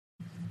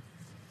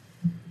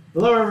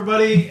Hello,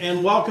 everybody,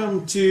 and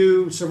welcome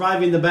to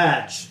Surviving the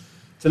Badge.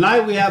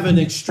 Tonight we have an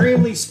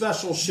extremely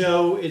special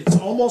show. It's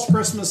almost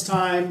Christmas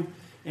time,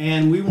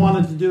 and we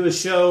wanted to do a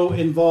show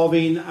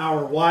involving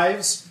our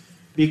wives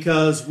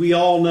because we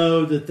all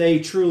know that they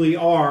truly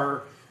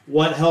are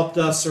what helped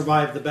us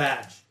survive the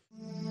badge.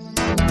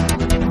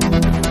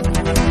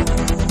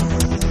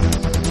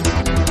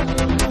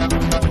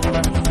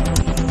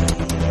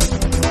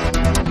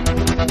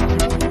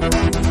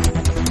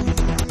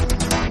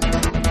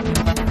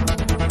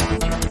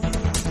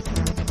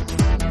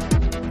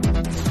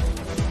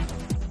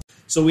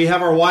 So we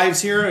have our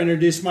wives here. I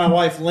introduce my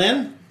wife,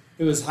 Lynn,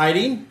 who is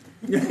hiding.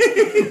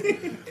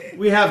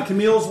 We have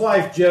Camille's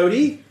wife,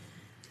 Jody.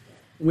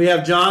 We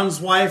have John's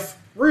wife,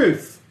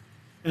 Ruth.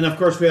 And, of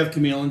course, we have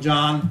Camille and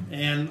John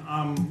and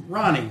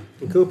Ronnie.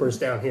 And Cooper's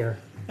down here.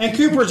 And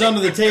Cooper's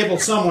under the table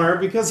somewhere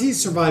because he's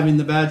surviving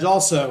the badge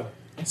also.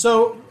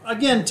 So,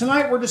 again,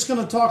 tonight we're just going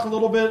to talk a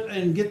little bit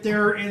and get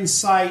their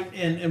insight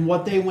and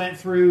what they went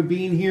through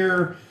being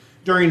here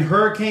during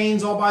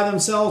hurricanes all by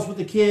themselves with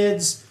the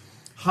kids,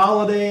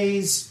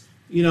 holidays,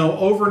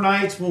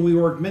 overnights when we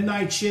worked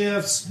midnight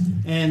shifts,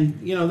 and,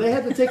 they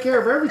had to take care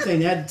of everything.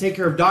 They had to take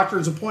care of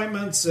doctor's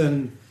appointments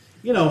and,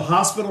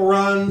 hospital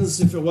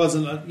runs if it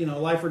wasn't a,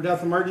 life or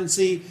death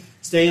emergency,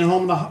 staying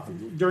home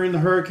during the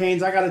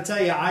hurricanes. I got to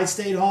tell you, I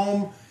stayed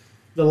home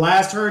the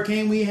last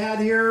hurricane we had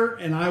here,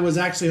 and I was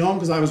actually home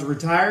because I was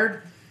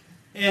retired,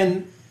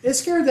 and it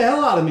scared the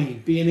hell out of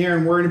me being here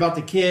and worrying about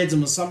the kids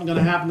and was something going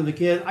to happen to the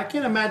kids. I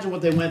can't imagine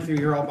what they went through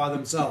here all by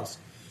themselves.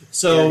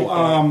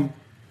 So,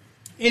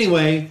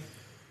 anyway,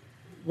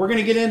 we're going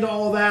to get into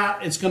all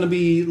that. It's going to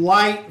be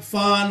light,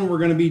 fun. We're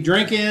going to be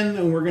drinking,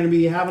 and we're going to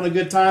be having a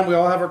good time. We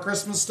all have our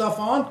Christmas stuff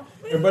on.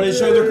 Everybody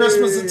show their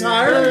Christmas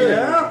attire.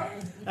 Yeah,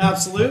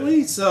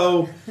 absolutely.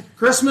 So,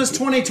 Christmas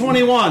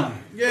 2021.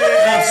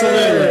 Yay!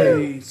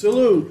 Absolutely.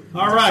 Salute.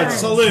 All right,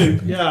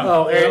 salute. Yeah.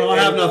 Oh, I don't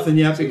have nothing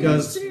yet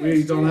because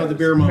we don't have the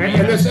beer moment.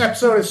 And this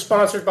episode is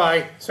sponsored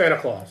by Santa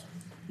Claus.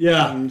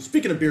 Yeah.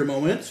 Speaking of beer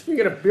moments,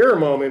 Speaking of beer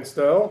moments,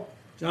 though,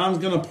 John's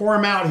going to pour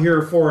them out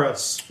here for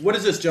us. what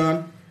is this,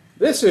 John?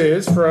 this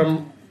is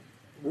from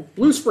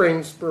Blue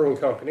Springs Brewing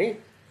Company.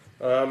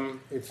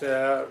 It's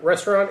a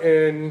restaurant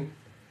and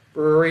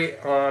brewery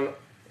on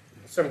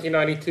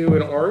 1792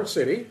 in Orange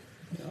City.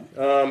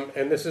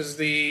 And this is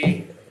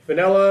the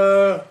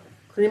vanilla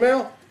cream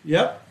ale.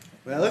 Yep.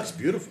 Well, that looks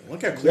beautiful.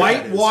 Look how clear that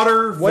White is.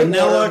 water White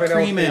vanilla water,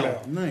 cream vanilla ale.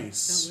 cream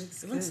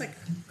Nice. It looks like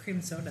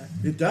cream soda.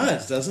 It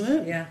does, doesn't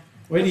it? Yeah.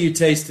 Wait till you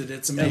taste it.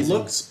 It's amazing. It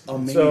looks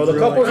amazing. So the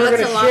couples are That's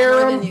going a to lot share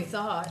more them. than you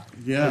thought.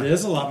 Yeah, It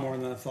is a lot more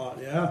than I thought,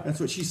 yeah. that's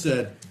what she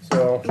said.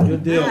 So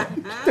Good deal.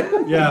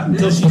 Yeah,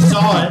 until she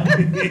saw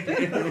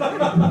it.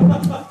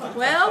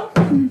 Well,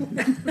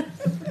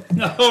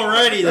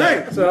 Alrighty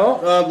then. Right.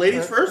 So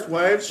Ladies first,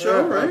 wives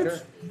show, right?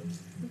 okay.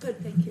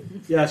 good, thank you.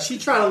 Yeah, she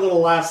tried a little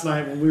last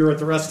night when we were at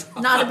the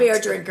restaurant. Not a beer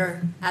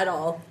drinker at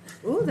all.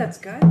 Ooh, that's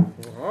good.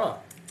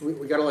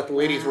 We got to let the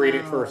ladies read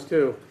it first,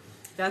 too.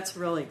 That's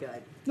really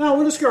good. No,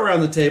 we'll just go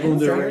around the table and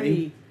do it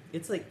ready.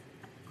 It's like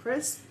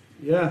crisp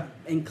Yeah.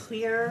 and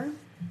clear.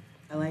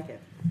 I like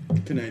it.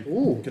 Can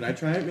I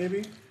try it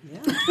maybe?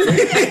 Yeah.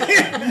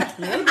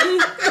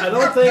 I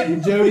don't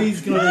think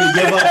Jody's going to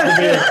give up the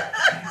beer.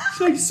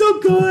 It's like so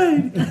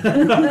good.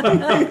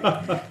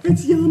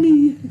 It's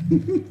yummy.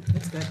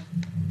 It's good.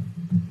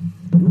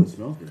 Ooh, it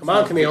smells good. Come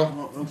on,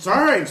 Camille. Oh, I'm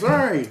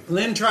sorry.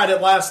 Lynn tried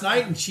it last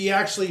night, and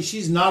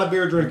she's not a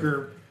beer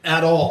drinker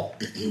at all.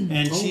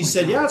 And she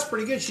said, yeah, it's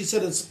pretty good. She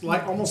said it's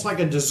like almost like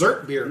a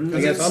dessert beer.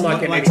 I guess it's I'm not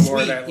getting like any more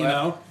of sweet, that you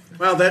know?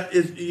 Well, that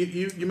is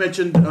you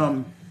mentioned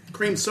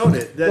cream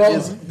soda. That Well,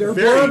 is their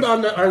very.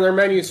 blurb on their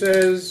menu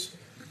says,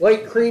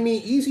 light, creamy,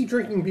 easy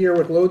drinking beer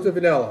with loads of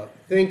vanilla.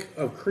 Think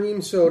of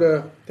cream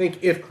soda. Think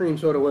if cream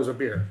soda was a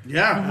beer.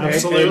 Yeah, And-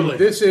 Absolutely. and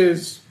this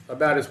is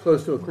about as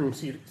close to a cream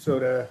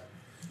soda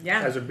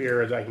Yeah. as a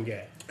beer as I can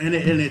get. and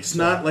it's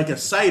not like a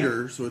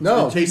cider, so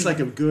No. it tastes like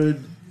a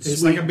good.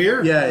 Tastes sweet, like a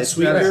beer. Yeah, A it's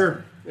sweet got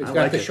beer. It's I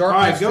got like the it.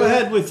 sharpness. All right, go to it.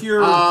 ahead with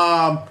your...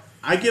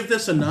 I give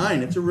this a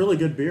 9. It's a really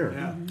good beer.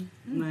 yeah.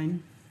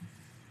 9.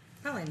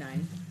 Probably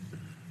 9.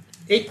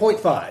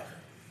 8.5.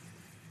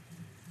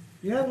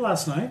 You had it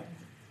last night.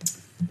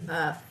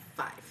 5.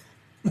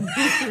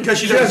 Because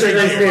she doesn't doesn't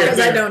drink drink beer. Because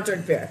I don't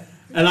drink beer.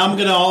 And I'm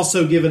going to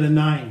also give it a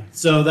 9.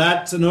 So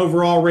that's an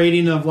overall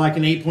rating of like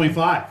an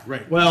 8.5.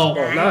 Right. Well,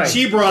 Oh, 9.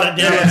 she brought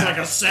it down. It's like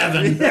a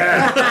 7.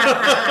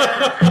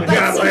 But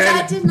job, since Lynn.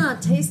 I did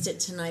not taste it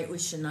tonight, we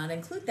should not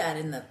include that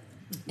in the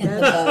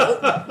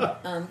vote.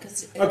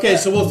 'Cause Okay,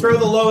 so we'll throw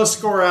the lowest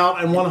score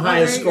out and one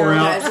highest you score go,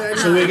 out. guys.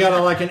 So we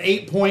got like an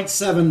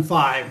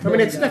 8.75. I mean,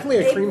 it's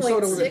definitely a cream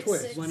soda with a 8.66.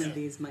 twist. One of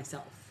these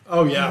myself.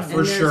 Oh, yeah, for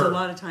and there's sure. a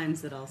lot of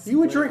times that I'll You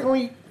would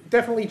split.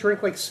 definitely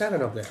drink like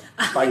 7 of them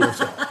by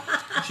yourself.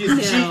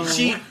 No.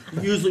 She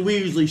we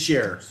usually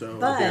share. So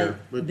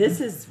But this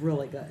is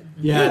really good.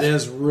 Yeah, it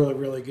is really,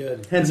 really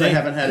good. hence And I they-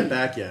 haven't had it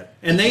back yet.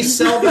 And they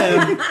sell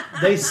them.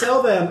 They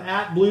sell them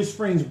at Blue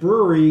Springs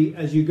Brewery.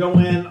 As you go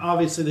in,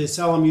 obviously they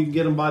sell them. You can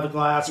get them by the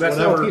glass, or That's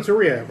not whatever.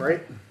 pizzeria,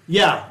 right?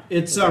 Yeah,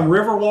 it's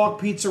Riverwalk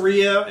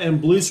Pizzeria and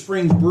Blue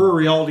Springs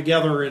Brewery all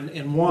together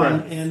in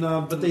one. Right. And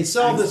but they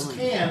sell this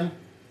can.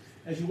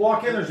 As you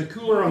walk in, there's a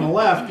cooler on the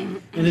left,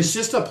 and it's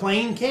just a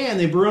plain can.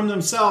 They brew them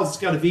themselves. It's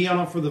got a V on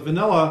it for the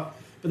vanilla,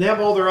 but they have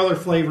all their other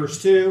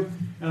flavors too.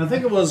 And I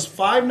think it was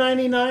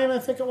 $5.99. I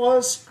think it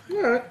was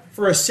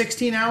for a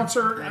 16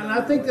 ouncer, and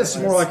I think this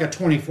is more like a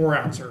 24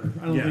 ouncer.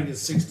 I don't Yeah. think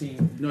it's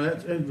 16. No,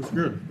 it was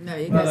good. No,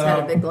 you guys had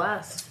a big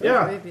glass. For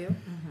yeah. the review.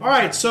 All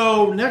right,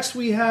 so next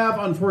we have,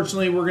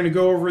 unfortunately, we're going to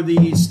go over the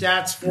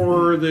stats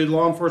for the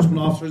law enforcement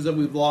officers that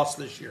we've lost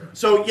this year.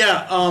 So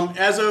yeah,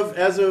 as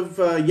of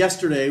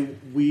yesterday,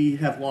 we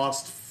have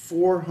lost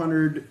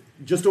 400,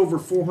 just over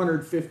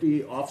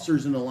 450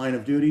 officers in the line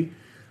of duty.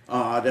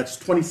 That's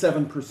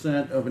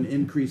 27% of an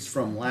increase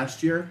from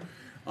last year.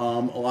 A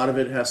lot of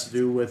it has to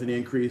do with an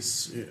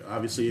increase.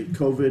 Obviously,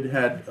 COVID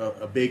had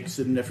a big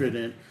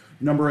significant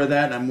number of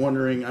that. And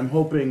I'm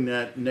hoping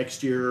that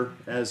next year,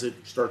 as it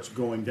starts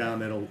going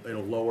down,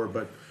 it'll lower.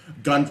 But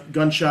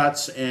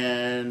gunshots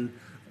and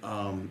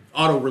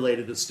auto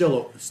related is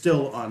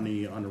still on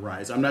the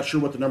rise. I'm not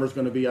sure what the number is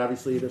going to be.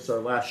 Obviously, this is our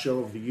last show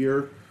of the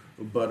year,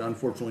 but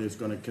unfortunately, it's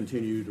going to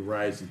continue to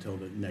rise until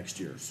the next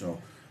year.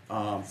 So,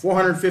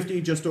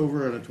 450, just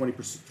over, and a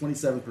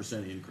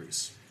 27%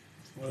 increase.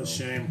 What a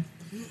shame.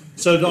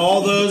 So to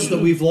all those that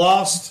we've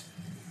lost,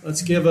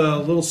 let's give a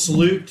little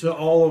salute to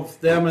all of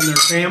them and their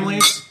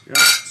families. Yeah.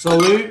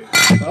 Salute.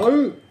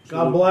 Salute.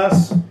 God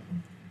bless.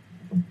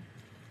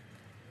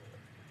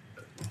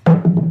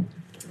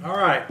 All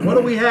right, what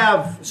do we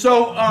have?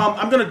 So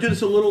I'm going to do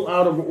this a little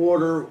out of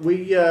order.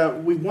 We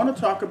want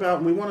to talk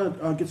about, we want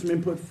to get some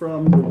input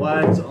from the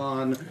WAGs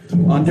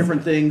on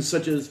different things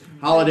such as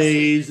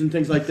holidays and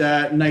things like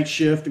that, night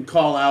shift and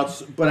call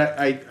outs. But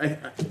I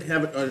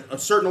have a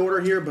certain order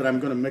here, but I'm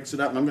going to mix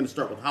it up, and I'm going to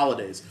start with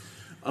holidays.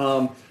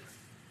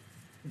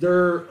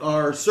 There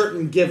are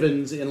certain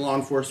givens in law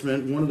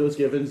enforcement. One of those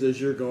givens is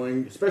you're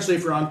going, especially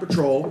if you're on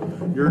patrol,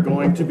 you're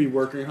going to be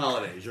working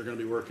holidays. You're going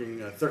to be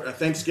working a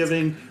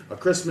Thanksgiving, a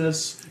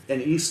Christmas,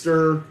 and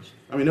Easter.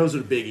 I mean, those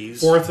are the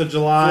biggies. 4th of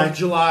July. 4th of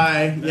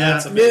July. Yeah.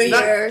 That's a New big-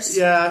 Year's.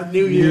 Yeah,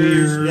 New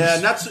Year's. Year's. Yeah,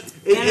 not so,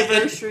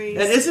 Anniversaries.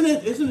 and isn't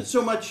it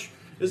so much?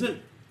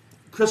 Isn't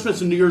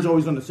Christmas and New Year's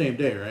always on the same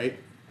day, right?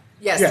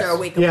 Yes, Yes. they're a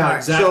week Yeah, apart.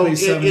 exactly.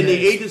 So 7 in the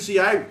days. agency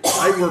I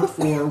worked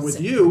for with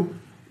you,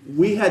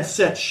 we had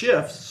set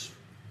shifts.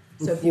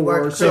 So if you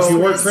work before. So if you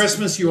work Christmas-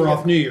 Christmas, you were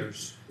off New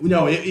Year's.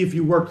 No, if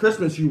you work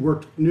Christmas, you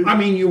worked New. I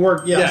mean, you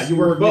work. Yes, yeah, you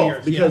work New both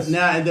Year's, because yes.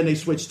 now and then they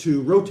switched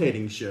to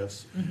rotating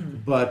shifts.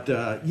 But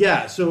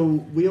yeah, so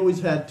we always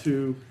had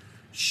to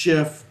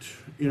shift.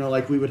 You know,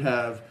 like we would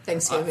have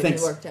Thanksgiving,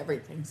 you worked every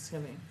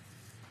Thanksgiving.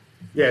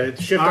 Yeah,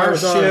 the shift I Our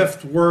was on.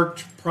 shift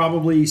worked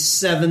probably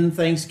 7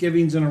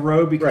 Thanksgivings in a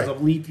row because Right.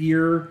 of leap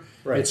year.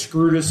 Right. It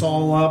screwed us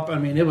all up. I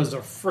mean, it was a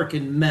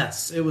freaking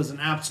mess. It was an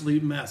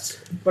absolute mess.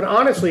 But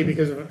honestly,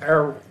 because of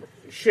our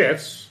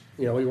shifts,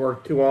 you know, we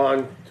work 2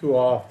 on, 2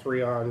 off,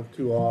 3 on,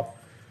 2 off.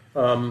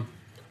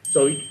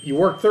 So you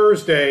work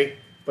Thursday,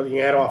 but then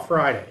you had off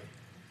Friday.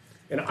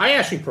 And I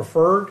actually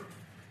preferred,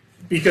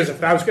 because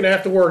if I was going to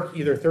have to work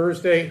either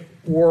Thursday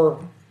or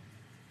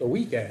the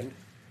weekend,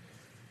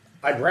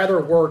 I'd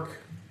rather work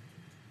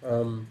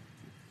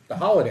the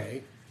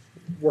holiday,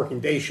 working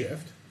day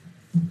shift,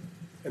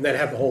 and then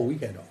have the whole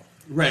weekend off.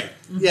 right.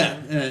 Yeah,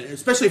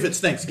 especially if it's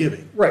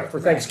Thanksgiving. Right, for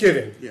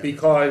Thanksgiving, Yeah.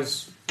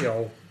 because, you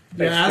know,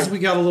 Yeah, as we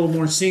got a little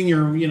more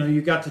senior, you know,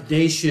 you got to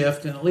day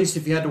shift, and at least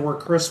if you had to work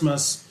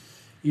Christmas,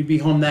 you'd be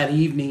home that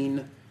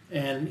evening,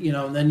 and you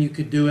know, and then you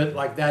could do it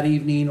like that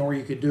evening, or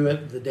you could do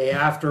it the day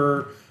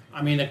after.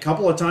 I mean, a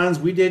couple of times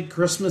we did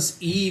Christmas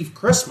Eve,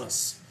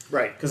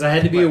 Right. because I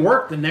had to be at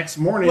work the next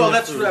morning. Well, at,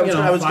 that's what I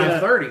was gonna-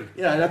 5:30.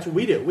 Yeah, that's what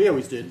we did. We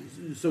always did.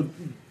 So,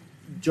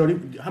 Jody,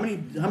 how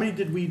many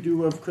did we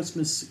do of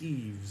Christmas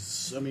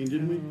Eves? I mean,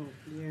 didn't we?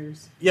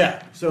 Years.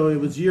 Yeah. So it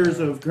was years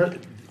of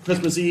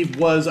Christmas Eve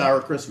was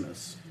our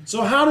Christmas.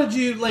 So how did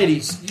you,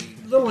 ladies,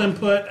 little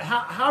input,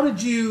 how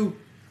did you,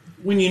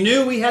 when you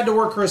knew we had to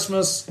work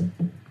Christmas,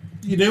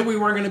 you knew we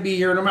weren't going to be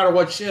here no matter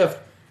what shift,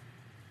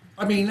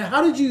 I mean,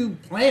 how did you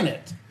plan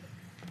it?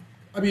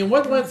 I mean,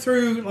 what went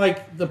through,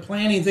 like, the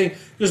planning thing?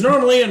 Because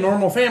normally a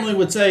normal family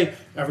would say,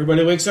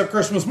 everybody wakes up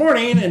Christmas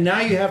morning, and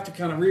now you have to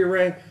kind of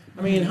rearrange.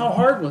 I mean, how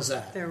hard was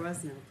that? There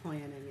was no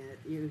planning it.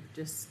 You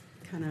just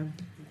kind of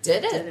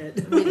Did did it?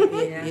 it. I mean,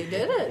 you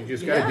did it. You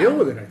just got to Yeah. deal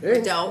with it, I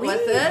think. Dealt with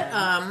it.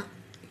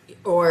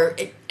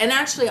 And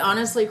actually,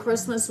 honestly,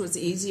 Christmas was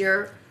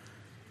easier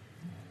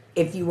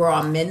if you were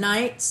on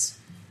midnights,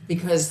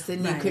 because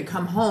then you Right. could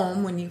come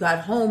home when you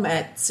got home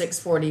at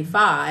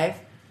 6:45,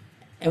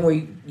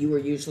 and you were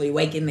usually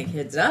waking the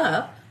kids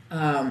up.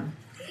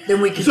 Then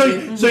we could. So do,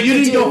 you we could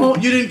didn't do- go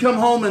home. You didn't come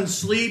home and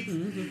sleep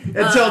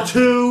until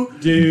 2.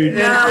 Dude,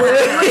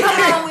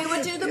 No, we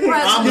would do the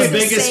presents. I'm the and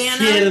biggest Santa.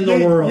 kid in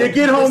the world. You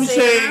get home and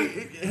Santa.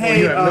 say, hey,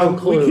 you have no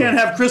clue. we can't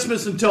have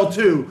Christmas until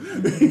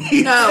 2.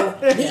 No,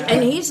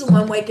 and he's the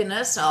one waking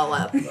us all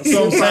up what I'm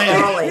super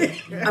saying.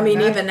 early. I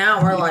mean, even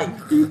now we're like,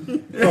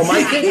 No,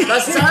 my kids, the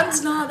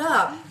sun's not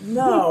up.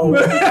 No.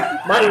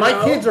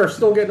 my kids are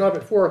still getting up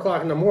at 4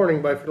 o'clock in the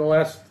morning, but for the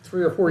last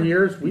 3 or 4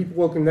 years, we've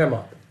woken them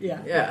up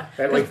Yeah.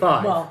 at like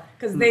 5. Well,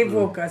 because they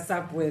woke us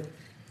up with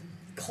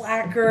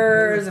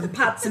clackers and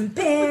pots and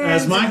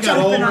pans. As mine and got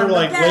jumping on older, the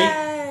like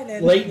bed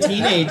and- late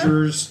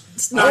teenagers,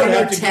 It's I would 9 or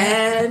have to go-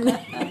 10.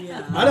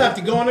 I'd have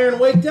to go in there and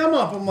wake them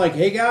up. I'm like,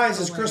 hey guys,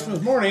 it's Christmas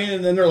morning,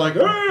 and then they're like,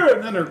 "Arr!"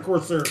 And then of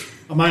course they're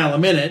a mile a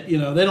minute. You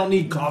know, they don't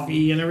need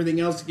coffee and everything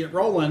else to get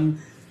rolling.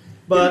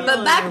 But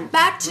But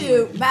back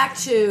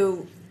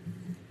to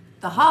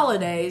the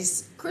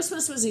holidays.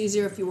 Christmas was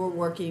easier if you were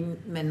working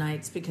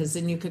midnights because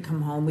then you could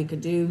come home. We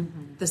could do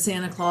the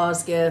Santa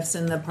Claus gifts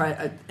and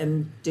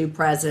and do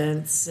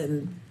presents,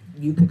 and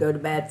you could go to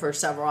bed for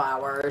several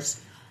hours.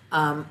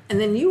 And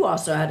then you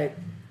also had it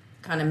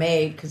kind of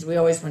made because we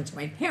always went to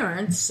my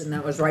parents, and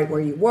that was right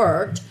where you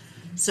worked.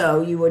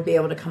 So you would be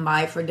able to come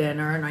by for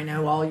dinner, and I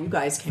know all you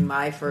guys came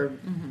by for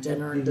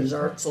dinner and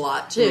desserts a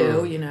lot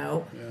too. You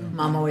know,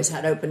 Mom always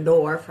had open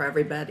door for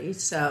everybody.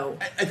 So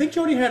I think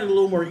Jody had it a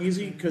little more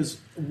easy because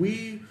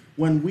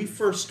when we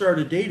first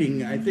started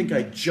dating, I think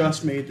I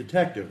just made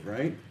detective,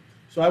 right?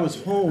 So I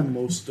was home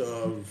most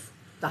of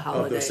the those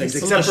holidays. things,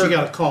 unless you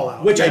got a call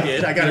out, which I Yeah.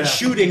 did. I got Yeah. a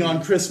shooting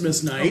on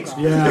Christmas night.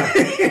 Yeah,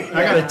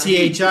 I got a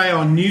THI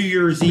on New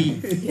Year's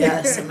Eve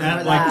Yes, I remember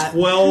at like that.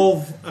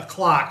 12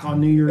 o'clock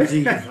on New Year's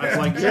Eve. I was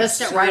like,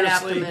 Just right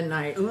after seriously?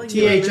 midnight. Well, you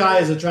THI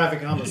remember- is a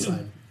traffic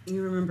homicide.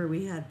 You remember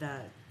we had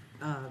that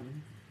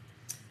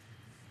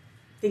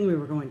thing we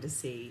were going to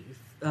see,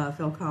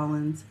 Phil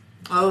Collins.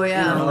 Oh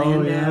yeah, in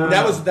Orlando. yeah.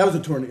 That was a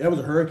tornado. That was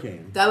a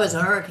hurricane. that was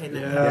a hurricane that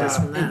hit us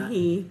from that. And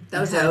he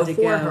That was had the to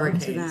 04 go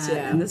hurricanes, to that,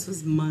 yeah. and this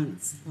was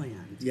months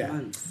planned. Yeah.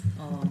 Months.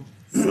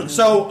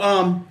 So,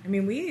 I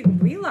mean,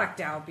 we lucked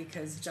out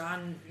because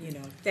John,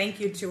 thank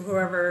you to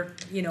whoever,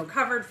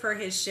 covered for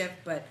his shift,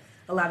 but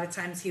a lot of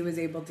times he was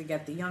able to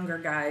get the younger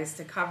guys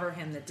to cover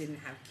him that didn't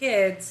have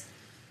kids,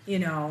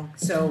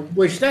 so.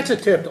 Which that's a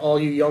tip to all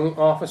you young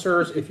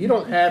officers. If you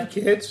don't have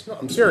kids, no,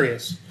 I'm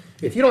serious.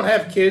 If you don't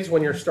have kids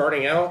when you're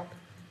starting out,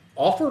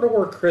 offer to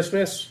work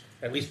Christmas,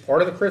 at least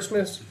part of the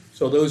Christmas,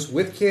 so those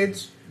with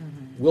kids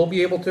will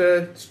be able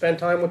to spend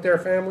time with their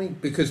family.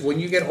 Because when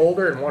you get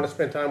older and want to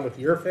spend time with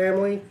your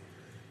family,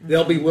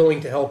 they'll be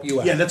willing to help you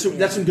out. yeah, that's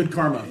some good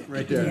karma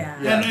right there.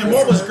 Yeah. And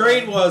what was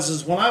great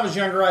is when I was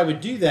younger, I would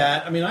do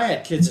that. I mean, I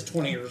had kids at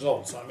 20 years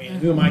old, so I mean,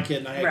 who am I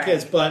kidding? I had Right.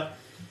 kids, but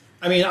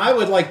I mean, I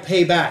would like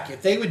pay back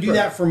if they would do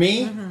that for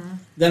me.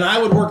 Then I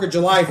would work a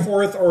July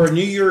 4th or a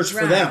New Year's for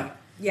Right. them.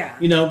 Yeah.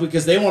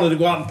 Because they wanted to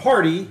go out and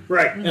party,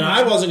 Right. and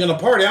I wasn't going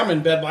to party. I'm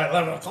in bed by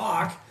 11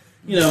 o'clock.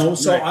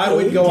 So Right. I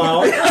would go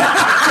out.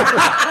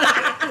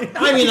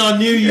 I mean, on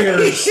New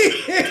Year's.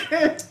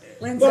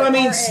 Lindsay, But I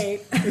mean, 4'8".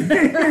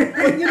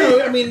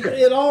 But, I mean,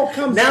 it all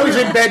comes Now he's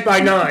down- in bed by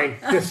 9.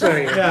 Just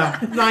saying. Yeah,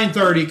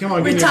 9:30. Come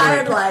on, give me a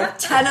Retired break. like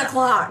 10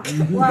 o'clock.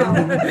 Wow.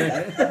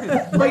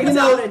 But It's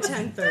out at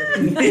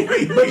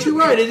 10:30. But you're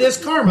right. It is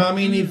karma. I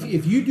mean,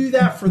 if you do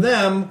that for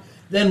them,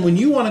 then when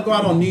you want to go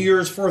out on New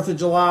Year's, 4th of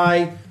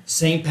July,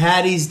 St.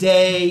 Patty's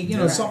Day,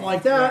 something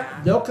like that, Yeah.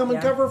 they'll come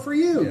and Yeah. cover for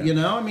you.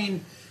 I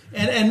mean,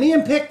 and me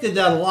and Pick did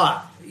that a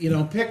lot.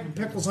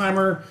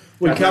 Picklesheimer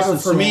would God rest cover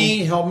his for soul.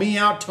 me, help me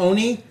out.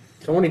 Tony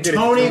Tony did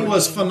it.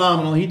 was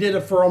phenomenal. He did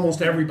it for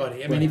almost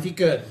everybody. I mean, if he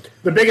could.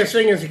 The biggest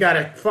thing is you got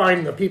to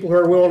find the people who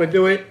are willing to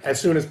do it as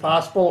soon as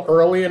possible,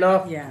 early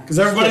enough. Yeah. Because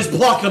everybody's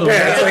plucking them.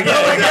 Yeah, it's like,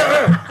 oh my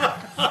God.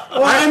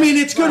 Well, I mean,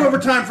 it's good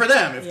overtime for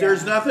them. If Yeah.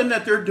 there's nothing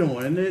that they're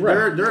doing,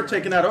 they're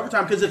taking that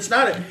overtime because it's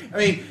not. I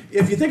mean,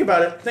 if you think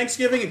about it,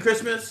 Thanksgiving and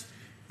Christmas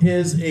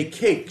is a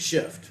cake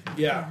shift.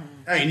 Yeah.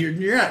 I mean,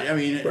 you're not. I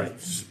mean,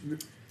 it's-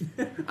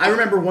 I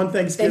remember one They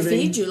Thanksgiving.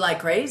 feed you like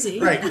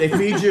crazy. Right, they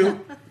feed you.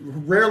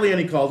 Rarely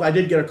any calls. I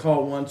did get a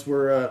call once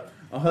where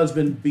a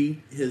husband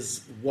beat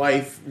his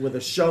wife with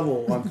a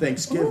shovel on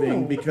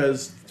Thanksgiving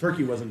because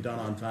turkey wasn't done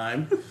on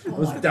time. It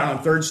was down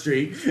on 3rd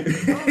Street.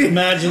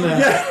 Imagine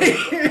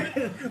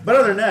that. But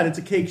other than that, it's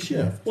a cake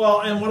shift.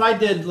 Well, and what I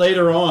did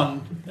later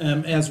on,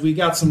 as we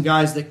got some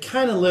guys that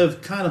kind of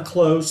lived kind of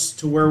close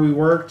to where we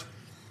worked,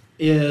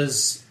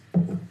 is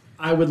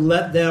I would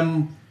let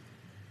them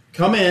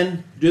come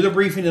in, do the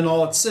briefing and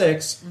all at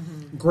 6,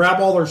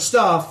 grab all their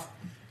stuff,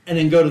 and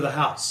then go to the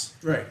house.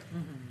 Right.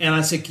 And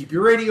I said, keep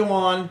your radio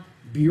on,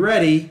 be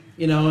ready.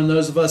 And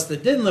those of us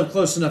that didn't live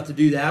close enough to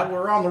do that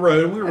were on the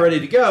road and we were ready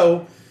to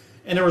go.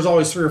 And there was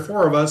always 3 or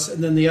 4 of us.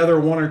 And then the other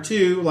 1 or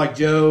 2, like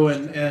Joe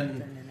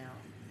and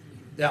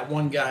that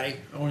one guy,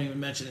 I won't even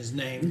mention his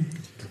name.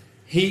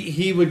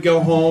 He would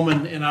go home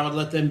and I would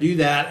let them do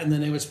that. And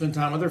then they would spend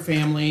time with their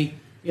family,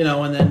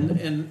 and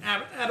then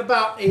at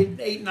about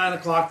 8, 9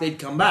 o'clock, they'd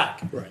come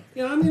back. Right.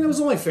 I mean, it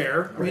was only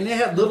fair. I mean, they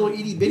had little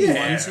itty bitty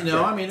ones,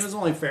 I mean, it was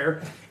only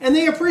fair. And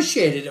they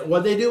appreciated it.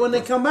 What they do when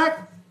they come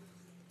back,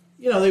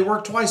 they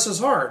work twice as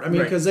hard. I mean,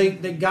 Right. because they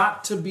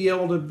got to be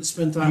able to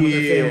spend time with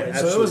their Yeah, family. So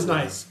it was absolutely.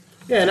 nice.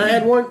 Yeah, and I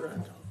had one.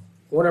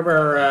 one of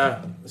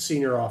our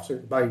senior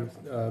officers, by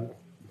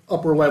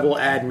upper level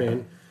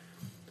admin,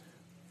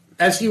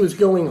 as he was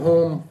going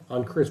home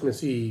on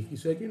Christmas Eve, he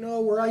said,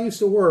 where I used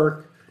to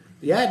work,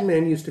 the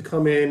admin used to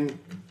come in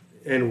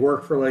and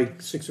work for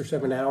like 6 or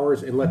 7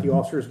 hours and let the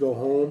officers go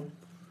home.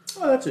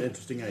 Oh, that's an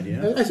interesting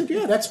idea. I said,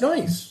 yeah, that's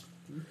nice.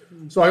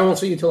 So I won't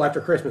see you till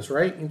after Christmas,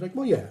 right? And he's like,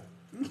 well, yeah.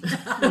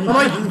 I'm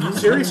like,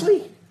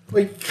 seriously?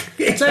 Like,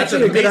 it's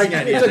actually a good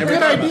idea. It's a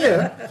good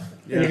idea.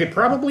 And you could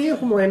probably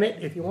implement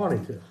it if you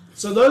wanted to.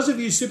 So those of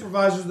you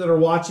supervisors that are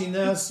watching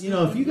this,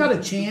 if you got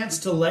a chance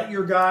to let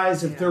your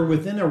guys, if they're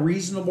within a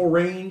reasonable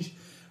range,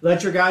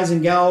 let your guys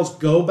and gals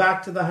go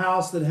back to the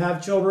house that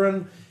have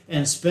children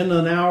and spend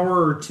an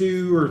hour or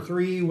 2 or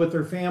 3 with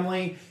their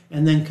family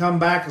and then come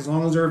back as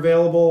long as they're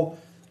available.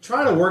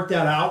 Try to work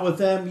that out with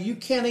them. You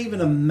can't even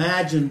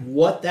imagine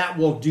what that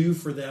will do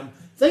for them.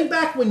 Think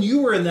back when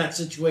you were in that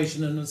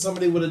situation and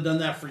somebody would have done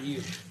that for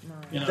you.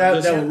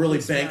 That will really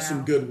bank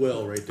some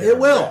goodwill right there. It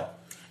will.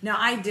 Now,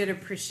 I did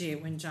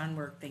appreciate when John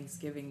worked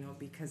Thanksgiving, though,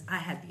 because I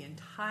had the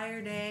entire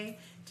day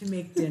to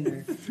make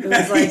dinner. It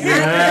was like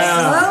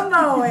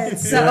slow-mo it.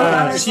 So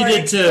I was she like,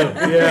 did too.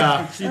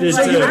 Yeah, she did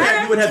So too. you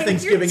would have Take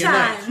Thanksgiving your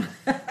at time.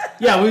 night.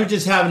 Yeah, we would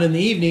just have it in the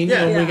evening.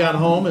 When we got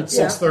home at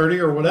 6:30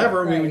 or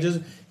whatever, we would Right. just.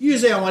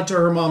 Usually, I went to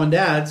her mom and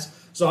dad's,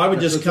 so I would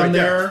just That's come right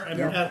there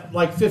there. at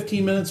like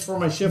 15 minutes before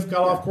my shift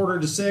got off,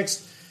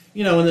 5:45.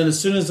 And then as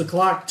soon as the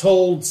clock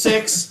tolled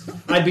 6,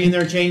 I'd be in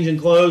there changing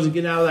clothes and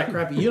getting out of that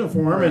crappy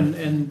uniform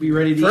and be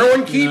ready to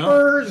Throwing eat.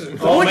 keepers. And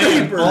Oh,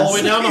 man, all the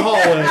way down the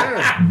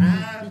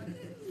hallway.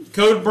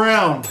 Code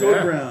Brown.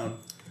 Code Brown.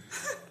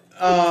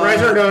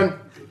 Fries are done.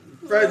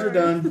 Fries are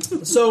done.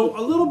 So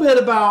a little bit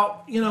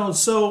about,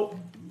 so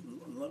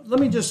let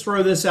me just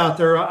throw this out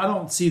there. I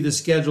don't see the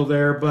schedule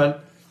there,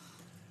 but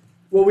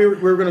Well, we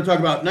were going to talk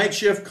about night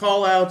shift,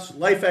 call-outs,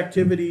 life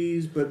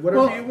activities, but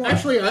whatever you want.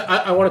 Actually,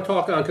 I want to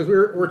talk on, because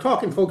we're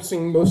talking,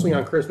 focusing mostly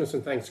on Christmas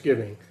and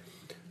Thanksgiving.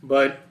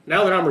 But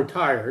now that I'm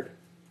retired,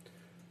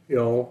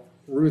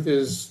 Ruth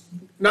is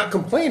not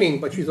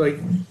complaining, but she's like,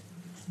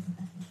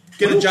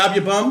 Get a job, you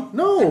bum.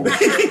 no.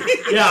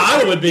 yeah,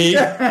 I would be.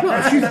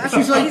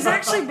 She's like, He's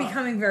actually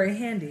becoming very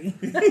handy.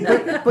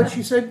 but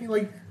she said,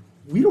 like,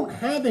 we don't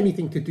have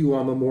anything to do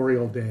on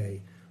Memorial Day,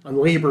 on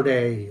Labor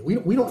Day.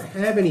 We don't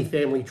have any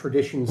family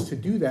traditions to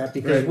do that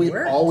because we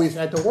Works. always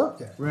had to work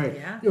there. Right.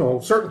 Yeah.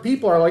 Certain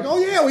people are like, oh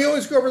yeah, we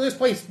always go over this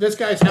place, this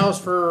guy's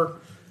house for,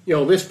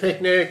 this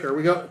picnic, or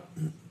we go.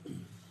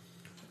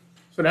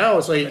 So now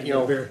it's like,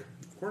 Of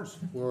course.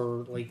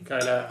 we're like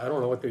kind of, I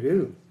don't know what to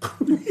do.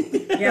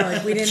 Yeah,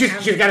 like we didn't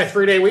She's got a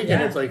 3-day weekend.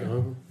 Yeah. It's like,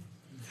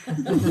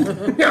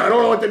 yeah, I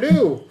don't know what to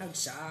do. have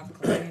shop,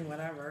 cleaning,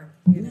 whatever.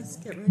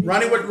 Just get ready.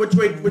 Ronnie,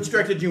 which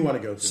direction do you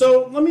want to go to?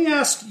 So let me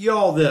ask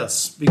y'all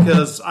this,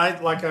 because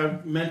like I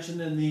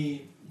mentioned in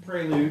the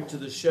prelude to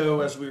the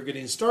show as we were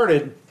getting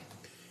started,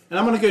 and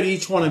I'm going to go to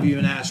each one of you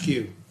and ask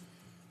you.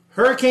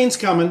 Hurricane's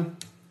coming.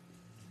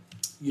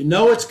 You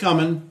know it's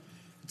coming.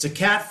 It's a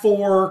Cat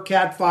 4,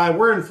 Cat 5.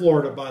 We're in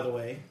Florida, by the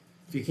way,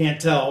 if you can't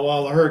tell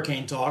while the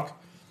hurricane talk.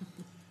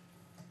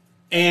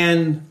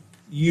 And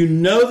you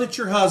know that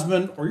your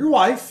husband or your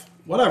wife,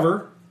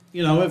 whatever,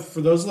 if for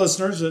those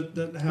listeners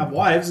that have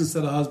wives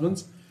instead of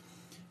husbands,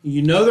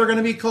 you know they're going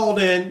to be called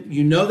in.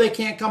 You know they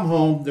can't come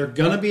home. They're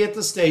going to be at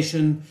the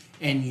station,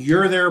 and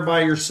you're there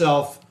by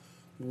yourself.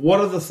 What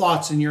are the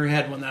thoughts in your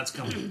head when that's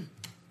coming?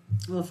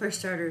 Well, for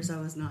starters, I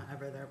was not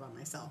ever there by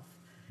myself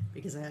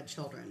because I had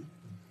children.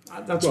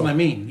 That's what I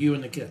mean, you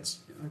and the kids.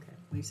 Okay,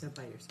 well, you said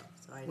by yourself,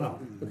 so I Well,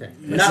 didn't. Okay.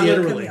 Not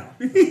literally.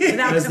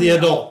 Without as the Camille.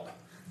 adult.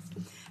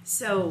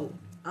 So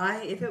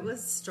if it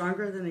was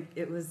stronger than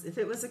if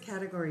it was a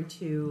category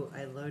 2,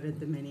 I loaded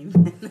the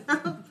minivan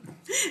up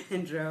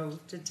and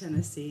drove to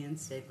Tennessee and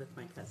stayed with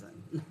my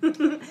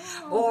cousin.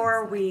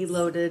 Or we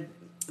loaded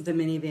the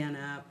minivan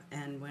up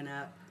and went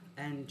up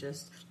and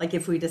just like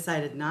if we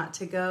decided not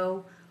to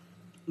go,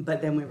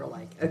 but then we were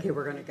like, okay,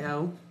 we're gonna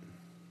go.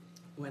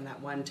 When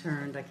that one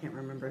turned, I can't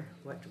remember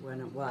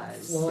when it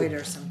was. Floyd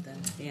or something.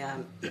 Yeah.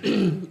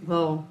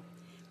 Well,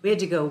 we had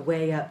to go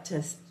way up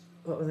to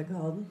what was it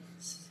called?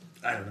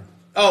 I don't know.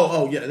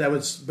 Oh, yeah, I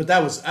was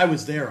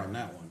there on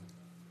that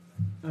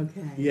one.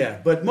 Okay. Yeah,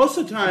 but most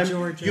of the time,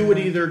 Georgia. you would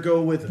either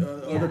go with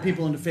Yeah. other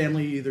people in the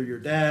family, either your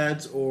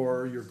dad's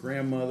or your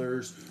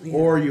grandmother's,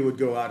 or you would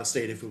go out of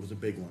state if it was a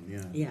big one,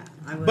 yeah. Yeah.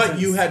 I was But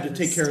you had to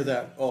take care of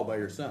that all by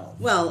yourself.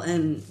 Well,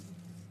 and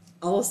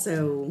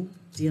also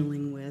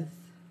dealing with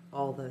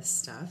all this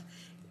stuff.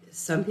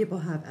 Some people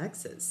have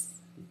exes.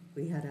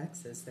 We had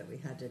exes that we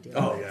had to deal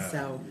Oh, with. yeah.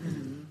 So,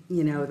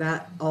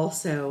 that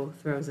also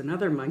throws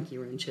another monkey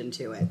wrench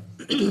into it.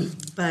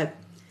 But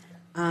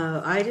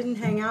I didn't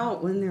hang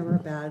out when there were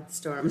bad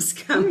storms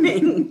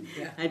coming.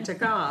 I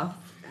took off.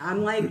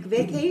 I'm like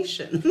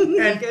vacation.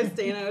 I go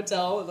stay in a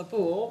hotel with a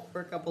pool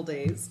for a couple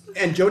days.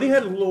 And Jody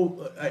had a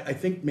little, I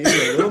think maybe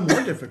a little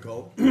more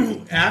difficult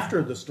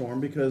after the storm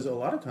because a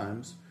lot of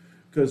times,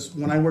 because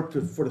when I worked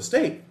for the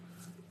state,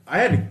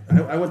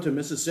 I went to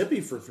Mississippi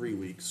for 3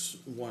 weeks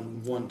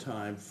one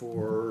time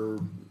for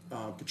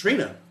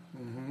Katrina,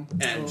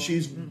 And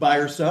she's by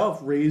herself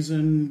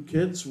raising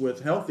kids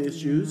with health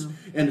issues,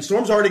 and the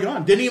storm's already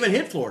gone. Didn't even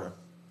hit Florida,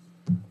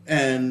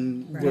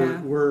 and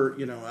we're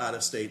out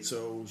of state.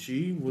 So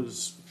she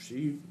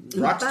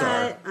rock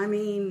star. But I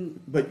mean,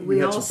 But you we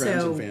had some also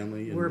friends and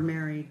family and- were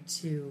married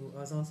to. I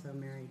was also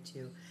married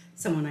to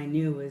someone I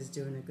knew was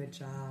doing a good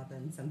job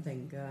and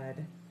something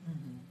good,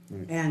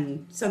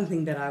 and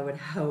something that I would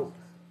hope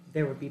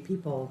there would be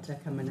people to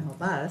come and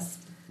help us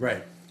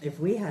Right. if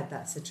we had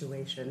that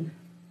situation.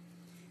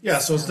 Yeah,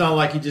 so it's not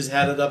like he just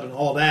had it up and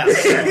hauled ass.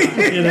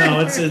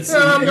 It's.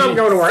 I'm going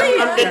to work.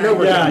 I'm getting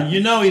over Yeah,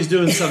 that. he's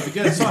doing something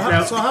good. So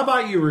how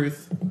about you,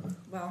 Ruth?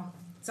 Well,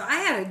 so I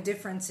had a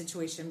different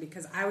situation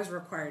because I was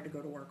required to go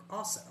to work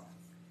also.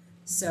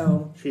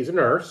 So She's a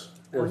nurse.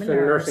 I'm Works a in a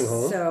nurse, nursing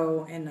home.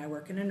 So, and I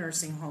work in a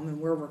nursing home, and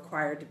we're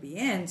required to be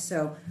in.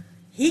 So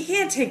he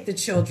can't take the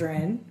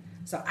children.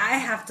 So I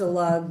have to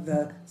lug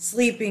the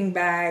sleeping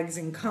bags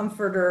and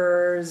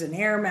comforters and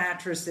air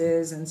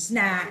mattresses and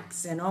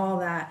snacks and all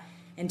that,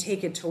 and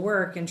take it to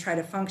work and try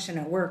to function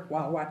at work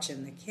while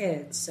watching the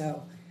kids.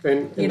 So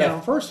And you know,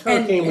 that first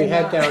hurricane we and,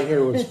 had down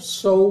here was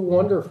so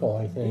wonderful,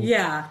 I think.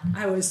 yeah,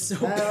 I was so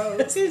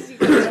pissed. you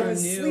I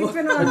was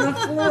sleeping on the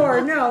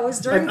floor. No, it was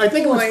during I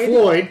think it was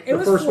Floyd, It the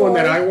was first one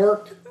that I Floyd.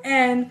 worked.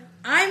 And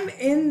I'm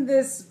in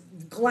this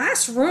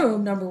glass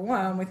room, number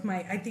one, with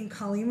I think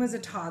Colleen was a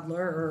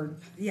toddler,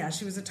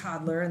 she was a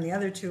toddler, and the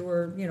other two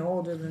were,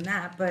 older than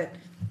that. But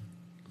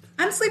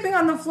I'm sleeping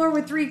on the floor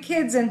with 3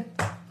 kids, and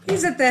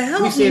he's at the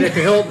Hilton. We stayed at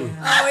the Hilton.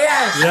 Oh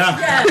yes, Yeah.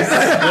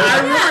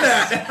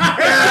 yes.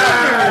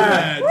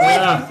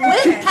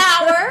 With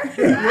power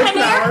and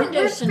air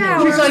conditioning.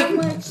 power. She's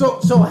like,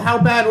 so how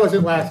bad was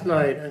it last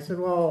night? I said,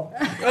 well,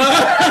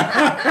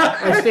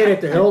 I stayed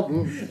at the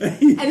Hilton.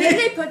 And then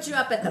they put you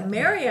up at the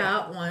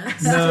Marriott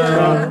once.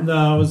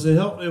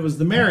 No, it was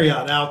the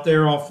Marriott out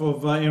there off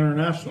of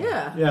International.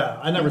 Yeah.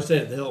 I never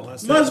stayed at the Hilton. I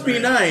stayed Must at be the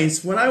Marriott.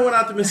 nice. When I went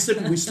out to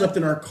Mississippi, we slept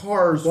in our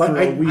cars Well, for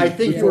a week I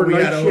think you before were we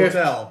had night a shift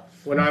hotel.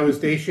 when I was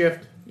day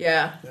shift.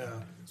 Yeah. Yeah.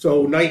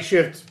 So night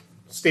shift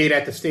stayed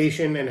at the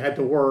station and had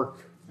to work,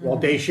 while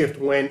day shift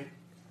went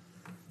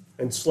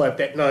and slept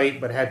at night,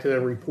 but had to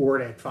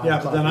report at 5 Yeah,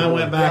 o'clock. but then I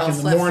went back Well,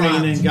 in the morning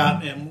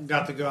flip-flopped. and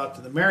got to go out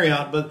to the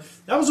Marriott. But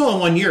that was only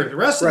 1 year. The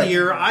rest of the Right.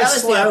 year, I That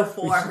was slept.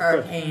 the 04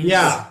 hurricane.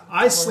 Yeah,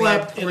 I we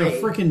slept had in a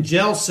 3. freaking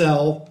jail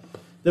cell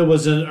that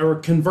was a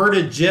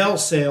converted jail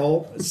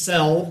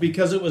cell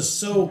because it was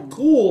so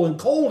cool and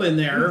cold in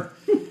there.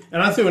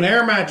 And I threw an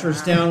air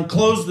mattress down,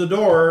 closed the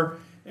door,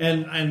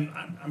 and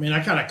I mean, I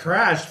kind of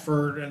crashed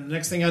and the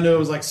next thing I knew, it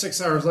was like 6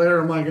 hours later,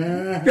 I'm like,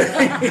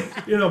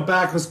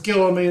 back was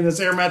killing me, and this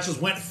air mattress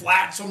went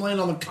flat, so I'm laying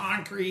on the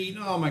concrete.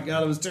 Oh my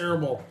God, it was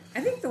terrible.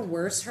 I think the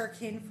worst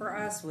hurricane for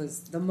us was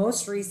the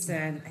most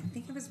recent. I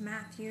think it was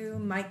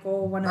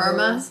Michael, one of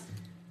Irma? those.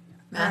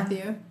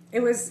 Matthew. It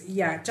was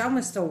John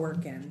was still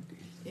working.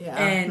 Yeah.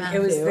 And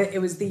Matthew. it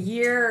was the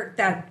year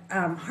that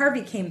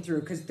Harvey came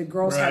through because the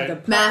girls had the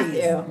Right. puppies.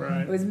 Matthew.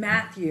 Right. It was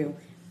Matthew,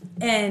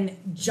 and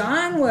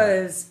John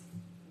was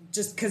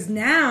just because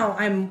now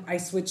I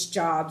switched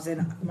jobs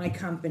and my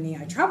company,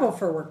 I travel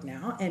for work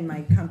now, and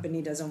my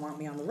company doesn't want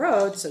me on the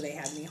road, so they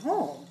had me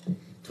home.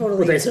 Totally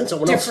Well, they sent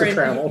someone else to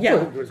different- travel. Yeah,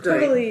 It was great.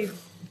 totally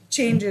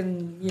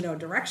changing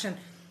direction.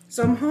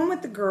 So I'm home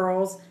with the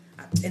girls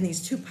and these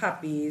 2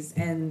 puppies,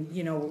 and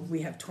we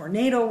have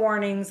tornado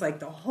warnings like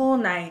the whole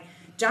night.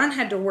 John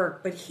had to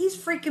work, but he's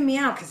freaking me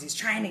out because he's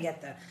trying to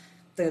get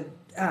the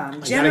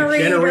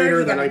generator. generator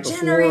He the got a night before,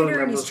 generator, and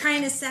remember? he's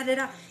trying to set it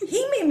up.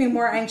 He made me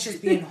more anxious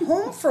being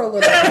home for a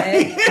little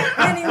bit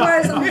than he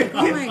was. I'm like,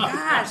 oh my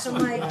gosh! I'm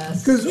like,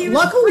 Because he was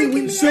luckily, freaking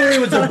me so it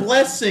was a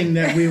blessing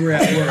that we were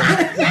at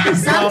work.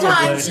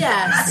 Sometimes,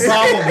 yes.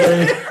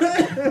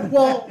 Probably.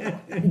 Well,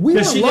 we were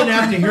Because she didn't lucky.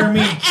 have to hear me.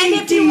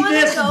 And if you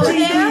want to go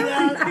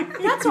there,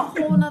 that's a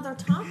whole nother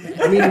topic.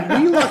 I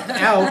mean, we lucked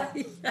out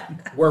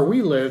where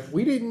we live.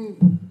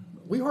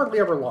 We hardly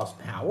ever lost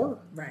power,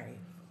 right.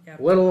 Yep.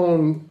 let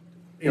alone,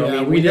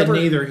 We didn't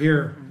either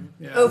here.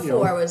 Yeah.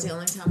 04 was the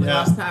only time we Yeah.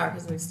 lost power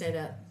because we stayed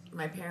at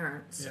my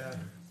parents'.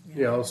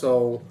 Yeah.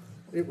 So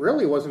it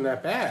really wasn't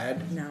that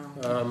bad.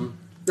 No.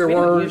 There We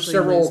don't were usually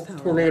several lose power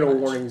tornado that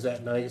much. warnings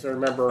that night. 'Cause I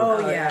remember,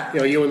 Oh yeah.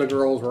 you and the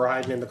girls were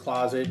hiding in the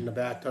closet in the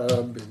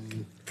bathtub,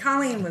 and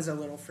Colleen was a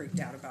little freaked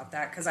out about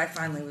that because I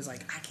finally was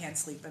like, I can't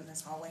sleep in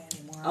this hallway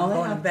anymore. I'm All I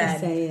going to have bed. to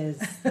say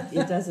is,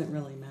 it doesn't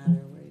really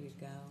matter where you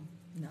go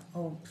No.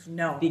 Oh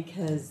no.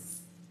 because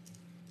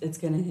it's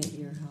going to hit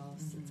your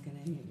house. It's going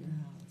to hit your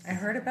house. I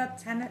heard about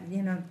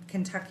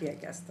Kentucky. I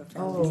guess the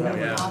Oh, families that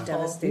yeah. were awful.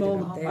 devastated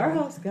Well, up there our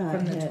house got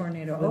from the hit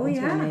tornado. with Oh a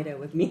yeah, tornado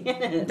with me in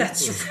it.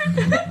 that's true.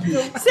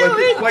 So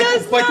it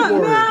does quite the not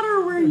warrior.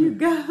 matter where you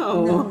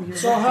go.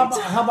 So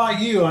how about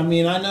you? I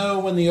mean, I know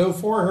when the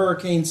 04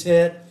 hurricanes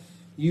hit,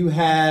 you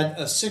had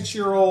a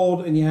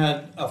 6-year-old and you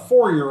had a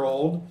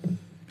 4-year-old.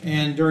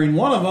 And during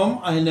one of them,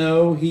 I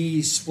know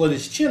he split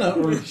his chin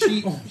open, or she.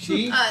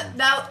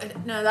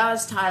 That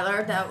was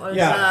Tyler. That was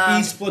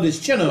He split his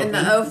chin open in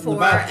the 04,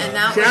 bathtub. and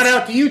that Shout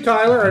out to you,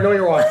 Tyler. I know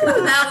you're watching.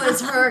 that was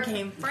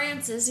Hurricane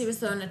Francis. He was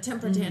throwing a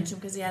temper tantrum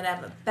because he had to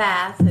have a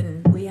bath,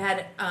 and we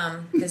had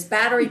this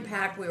battery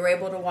pack. We were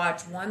able to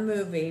watch one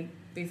movie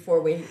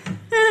before we.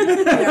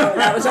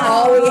 That was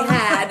all we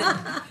had.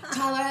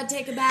 Tyler had to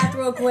take a bath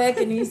real quick,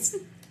 and he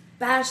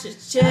bashed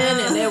his chin,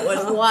 and it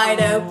was wide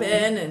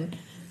open. And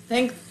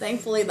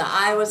thankfully, the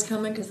eye was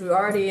coming because we were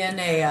already in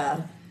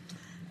a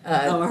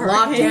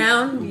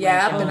lockdown.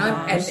 Yeah,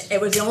 and it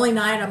was the only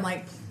night I'm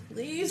like,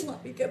 please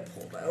let me get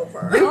pulled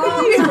over.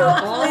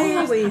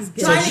 Please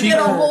get Trying to get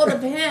a hold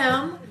of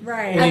him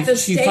Right. at the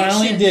She station.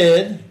 finally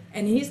did.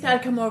 And he's got to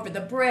come over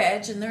the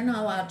bridge, and they're not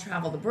allowed to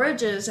travel the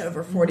bridges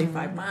over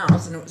 45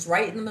 miles, and it was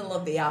right in the middle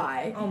of the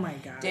eye. Oh my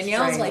gosh.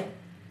 Danielle's Right. like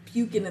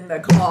puking in the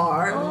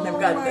car, and they've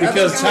got the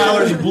Because other guy-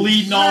 Tyler's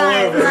bleeding all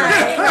over.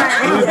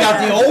 Right. We've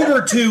got the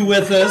older two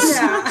with us,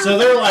 so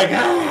they're like, she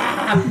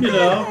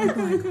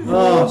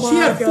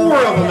had 4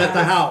 of them at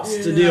the house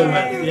to deal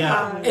with.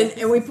 Yeah.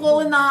 And we pull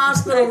in the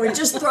hospital, and we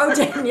just throw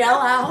Danielle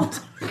out.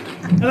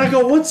 And I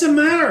go, what's the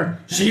matter?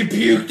 She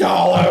puked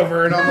all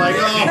over. And I'm like,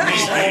 oh,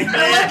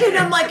 I look at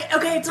him like,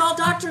 okay, it's all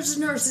doctors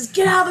and nurses.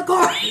 Get out of the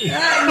car.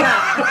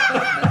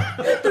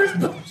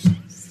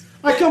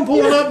 I come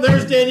pulling up, and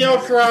there's Danielle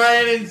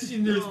crying,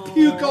 and there's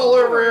puke all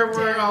over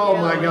everywhere. Oh,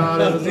 my God,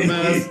 it was a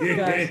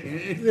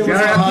mess.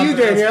 Shout out to you,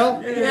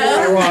 Danielle.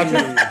 Yeah. You're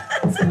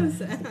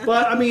watching.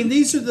 But, I mean,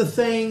 these are the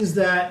things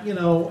that,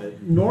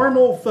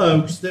 normal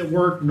folks that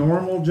work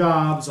normal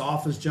jobs,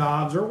 office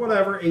jobs, or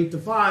whatever, 8 to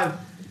 5,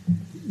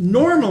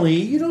 normally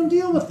you don't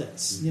deal with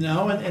this,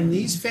 and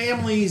these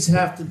families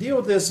have to deal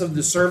with this of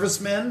the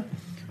servicemen.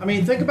 I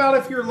mean, think about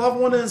if your loved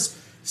one is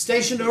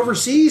stationed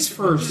overseas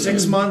for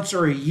 6 months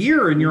or a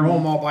year and you're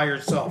home all by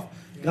yourself.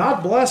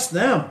 God bless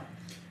them,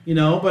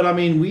 but I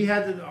mean,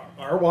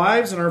 our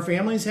wives and our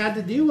families had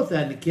to deal with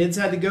that. And the kids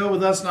had to go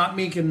with us not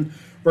making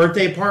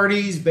birthday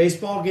parties,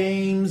 baseball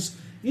games,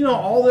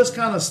 all this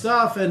kind of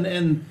stuff.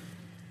 And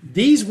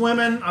these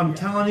women, I'm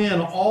telling you,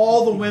 and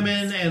all the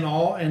women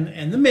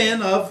and the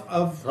men of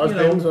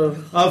Husbands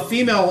of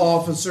female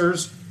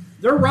officers,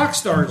 they're rock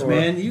stars,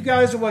 man. You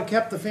guys are what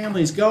kept the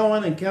families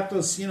going and kept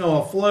us,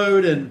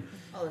 afloat. And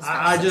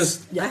I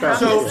just I have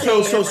So- to say,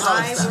 so- so- if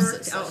I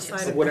worked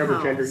outside of Whatever the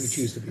house gender you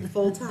choose to be.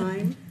 full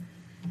time,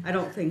 I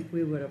don't think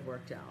we would have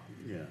worked out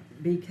Yeah.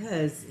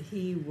 because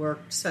he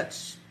worked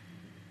such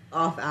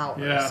off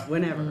hours, Yeah.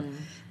 whenever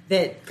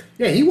that.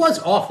 Yeah, he was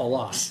off a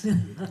lot.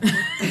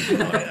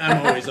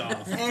 I'm always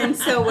off. And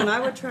so when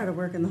I would try to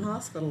work in the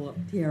hospital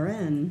at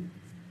PRN,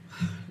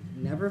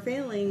 never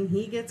failing,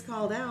 he gets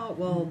called out.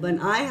 Well, then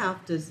I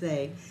have to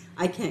say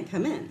I can't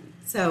come in.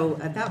 So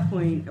at that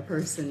point, a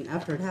person,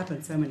 after it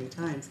happened so many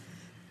times,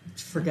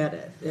 forget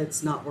it.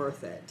 It's not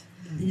worth it.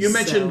 You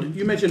mentioned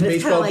it's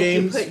baseball like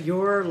games. You put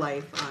your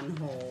life on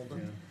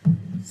hold.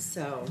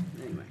 So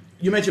anyway,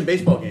 You mentioned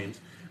baseball games.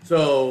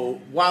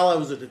 So while I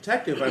was a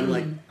detective, I'm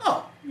like,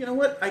 oh, you know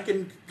what? I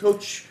can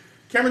coach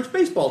Cameron's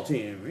baseball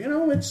team.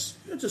 It's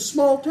a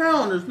small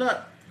town. There's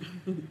not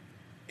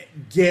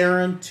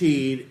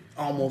guaranteed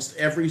almost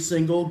every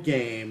single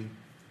game.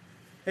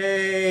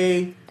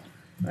 Hey,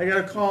 I got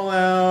to call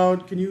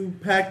out. Can you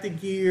pack the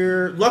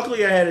gear?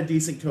 Luckily, I had a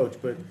decent coach,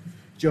 but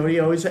I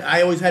always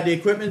had the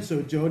equipment,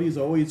 so Jody's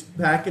always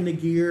packing the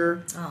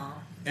gear. Aw.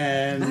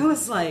 And I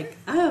was like,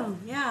 oh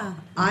yeah,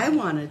 I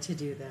wanted to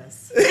do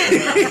this.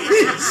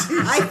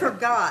 I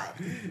forgot.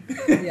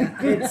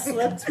 Yeah. It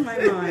slipped my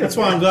mind. That's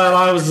why I'm glad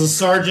I was a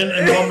sergeant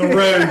and on the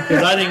road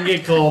because I didn't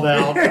get called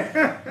out,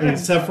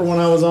 except for when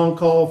I was on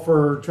call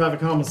for traffic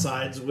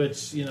homicides,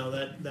 which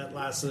that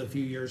lasted a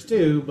few years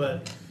too.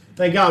 But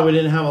thank God we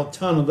didn't have a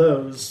ton of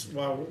those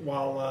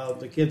while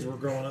the kids were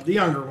growing up. The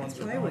younger ones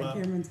were Probably growing what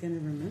up. Cameron's going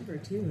to remember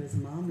too. His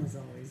mom was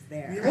always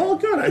there. well,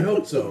 good. I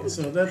hope so.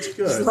 So that's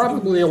good.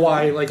 Probably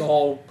why, like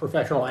all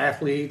professional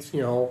athletes,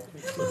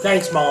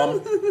 thanks, Mom.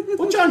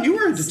 Well, John, you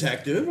were a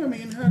detective. I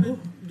mean, how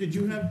did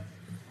you have?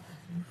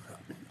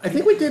 I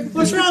think we did.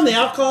 What's wrong? The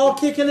alcohol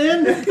kicking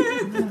in?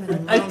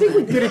 I think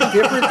we did it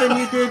different than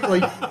you did.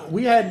 Like,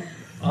 we had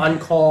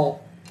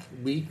on-call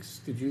weeks.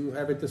 Did you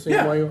have it the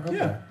same way? Okay.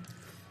 Yeah.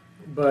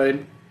 But,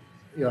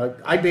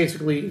 I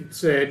basically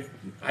said,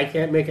 I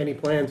can't make any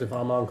plans if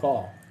I'm on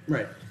call.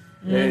 Right.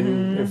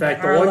 And, in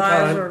fact, the Our one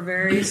lives time, were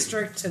very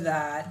strict to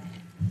that.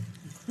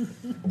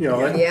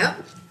 Yep.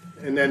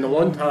 and then the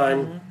one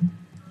time,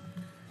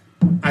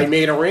 I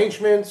made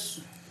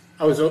arrangements.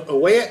 I was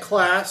away at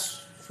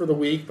class for the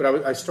week,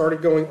 but I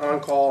started going on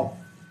call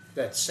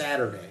that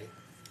Saturday,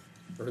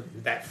 or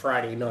that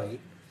Friday night.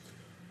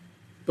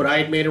 But I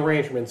had made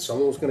arrangements.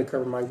 Someone was going to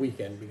cover my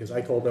weekend because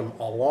I told them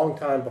a long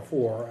time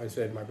before. I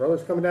said, my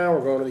brother's coming down.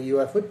 We're going to the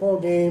UF football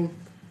game.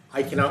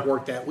 I cannot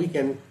work that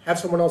weekend. Have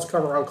someone else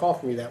cover on call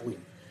for me that week.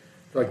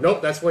 They're like,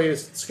 nope, that's the way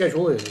his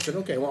schedule is. I said,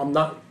 okay, well, I'm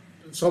not.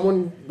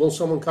 Will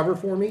someone cover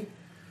for me?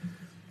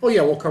 Oh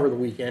yeah, we'll cover the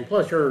weekend.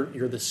 Plus, you're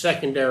the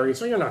secondary,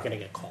 so you're not going to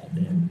get called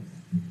in.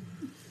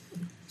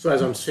 So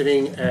as I'm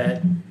sitting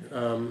at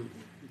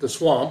the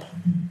swamp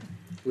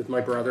with my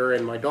brother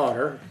and my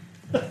daughter,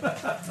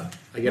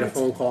 I get a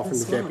phone call from the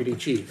swamp? deputy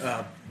chief.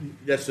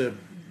 That's a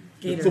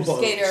Gators. football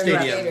Skater,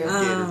 stadium.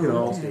 Gator. You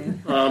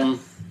know,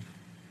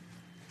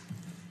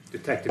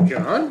 Detective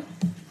John,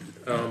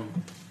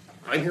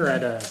 I'm here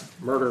at a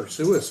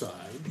murder-suicide,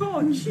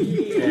 Oh,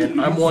 gee.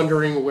 and I'm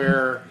wondering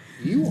where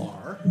you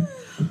are.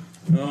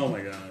 Oh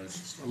my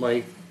gosh. I'm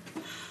like,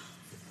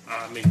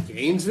 I'm in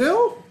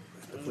Gainesville,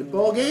 at a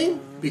football game,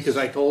 because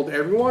I told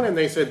everyone, and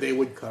they said they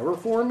would cover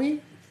for me.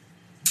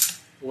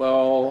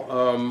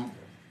 Well,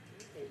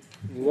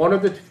 one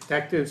of the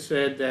detectives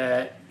said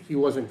that he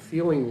wasn't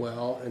feeling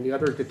well, and the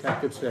other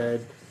detective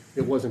said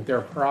it wasn't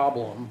their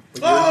problem.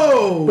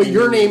 But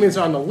your name is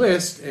on the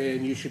list,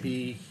 and you should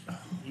be.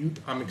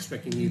 I'm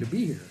expecting you to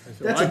be here. I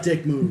said, That's a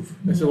dick move.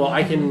 I said, well,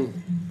 I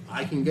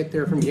can get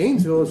there from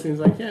Gainesville as soon as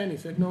I can. He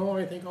said, no,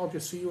 I think I'll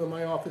just see you in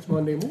my office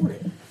Monday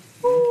morning.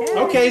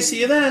 Okay,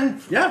 see you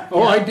then. Yeah.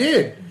 Oh, I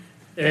did.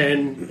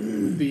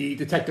 And the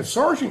detective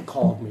sergeant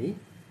called me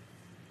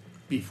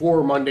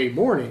before Monday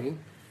morning,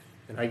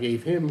 and I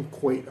gave him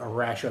quite a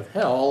rash of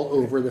hell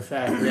over the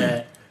fact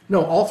that,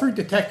 no, all three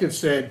detectives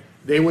said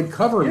they would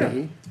cover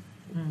me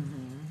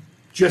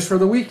just for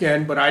the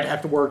weekend, but I'd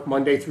have to work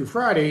Monday through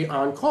Friday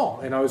on call.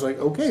 And I was like,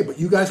 okay, but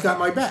you guys got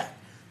my back.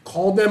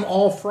 Called them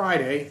all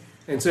Friday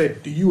and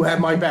said, do you have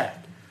my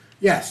back?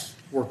 Yes,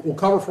 we'll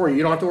cover for you.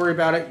 You don't have to worry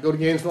about it. Go to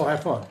Gainesville,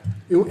 have fun.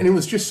 And it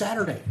was just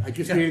Saturday. I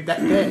just needed that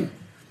day.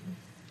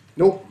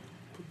 Nope.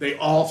 They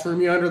all threw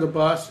me under the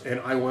bus, and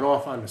I went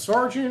off on the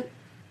sergeant,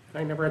 and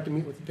I never had to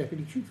meet with the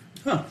deputy chief.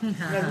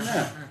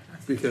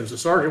 Because the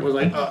sergeant was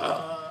like,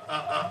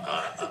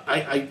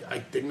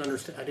 I didn't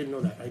understand. I didn't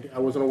know that. I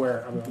wasn't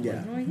aware.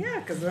 Yeah. Well, yeah,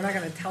 because we're not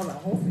going to tell the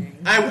whole thing.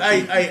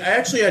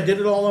 I did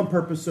it all on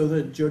purpose so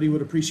that Jody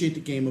would appreciate the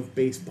game of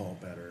baseball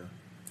better.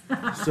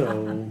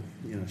 So,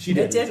 she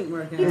did. It didn't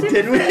work out. It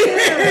didn't work.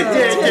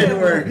 It didn't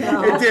work.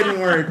 It didn't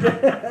work.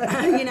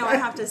 I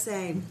have to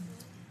say,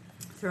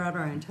 throughout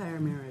our entire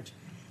marriage,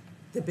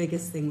 the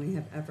biggest thing we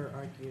have ever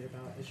argued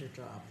about is your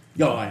job.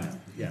 Oh, I know.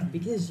 Yeah.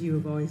 Because you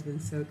have always been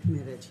so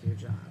committed to your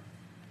job.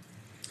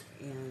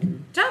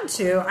 And John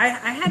too. I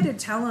had to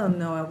tell him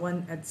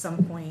though at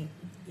some point,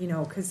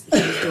 because he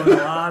was doing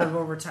a lot of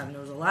overtime. There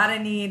was a lot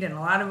of need and a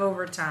lot of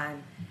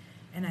overtime,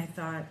 and I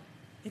thought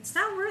it's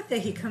not worth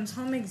it. He comes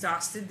home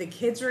exhausted. The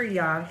kids are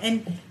young,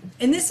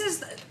 and this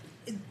is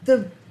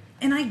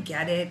and I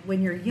get it.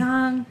 When you're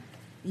young,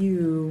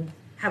 you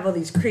have all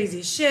these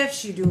crazy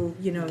shifts. You do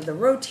the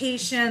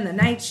rotation, the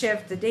night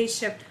shift, the day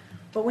shift.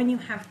 But when you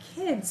have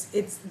kids,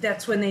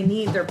 that's when they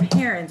need their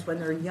parents, when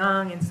they're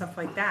young and stuff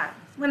like that.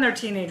 When they're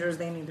teenagers,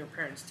 they need their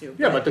parents too.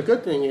 Yeah, but the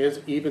good thing is,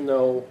 even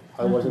though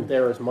I wasn't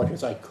there as much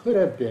as I could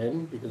have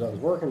been because I was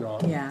working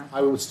on it, Yeah.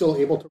 I was still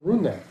able to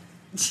ruin that.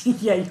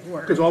 Yeah, you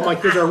were. Because all my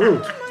kids are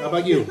ruined. How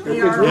about you? Your They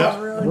kids are ruined?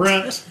 all ruined.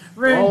 Brent.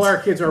 Ruined. All our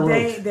kids are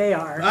ruined. They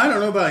are. I don't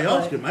know about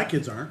y'all's kid. My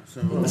kids aren't.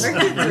 So you guys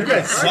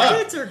our suck.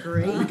 kids are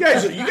great. You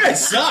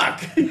guys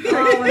suck.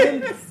 Oh,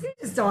 and you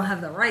just don't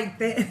have the right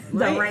thing,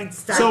 the right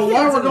stuff. So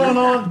while we're going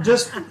on,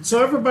 just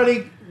so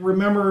everybody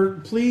remember,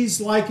 please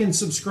like and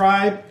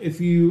subscribe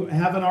if you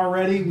haven't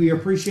already. We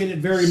appreciate it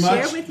very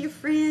much. Share with your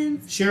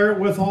friends. Share it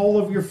with all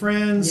of your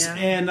friends. Yeah.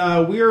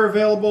 And we are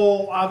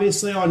available,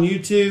 obviously, on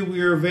YouTube.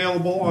 We are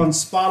available on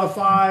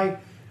Spotify,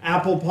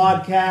 Apple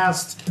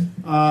Podcast,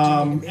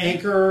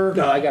 Anchor.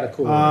 No, I got a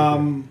cool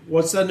one.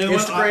 What's that new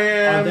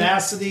Instagram. one?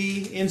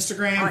 Audacity,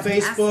 Instagram,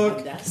 Audacity.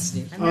 Facebook. That's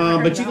I've never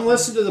heard But you that can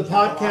listen to the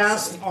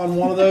podcast on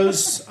one of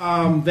those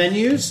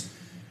venues.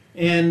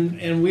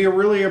 And we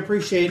really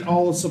appreciate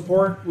all the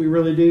support. We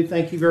really do.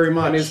 Thank you very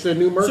much. And is the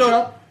new merch So,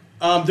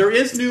 up? there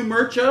is new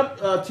merch up,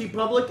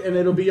 TeePublic, and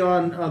it'll be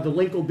on. The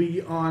link will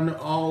be on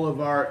all of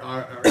our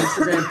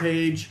Instagram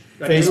page,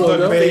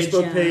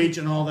 Facebook page,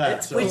 and all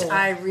that. So Which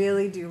I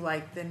really do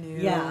like the new.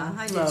 Yeah,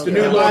 I do. logo. the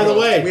new And logo. by the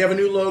way, we have a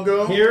new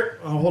logo. Here,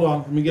 hold on,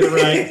 let me get it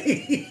right.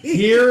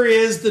 Here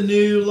is the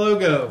new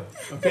logo.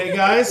 Okay,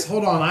 guys,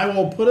 hold on. I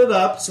will put it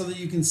up so that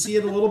you can see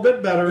it a little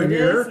bit better It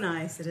here. is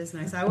nice. It is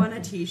nice. I want a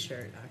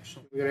T-shirt,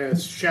 actually. We're going to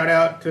shout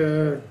out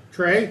to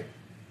Trey.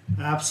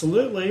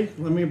 Absolutely.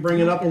 Let me bring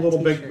it up a little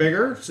bit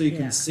bigger so you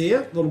can Yeah. see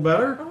it a little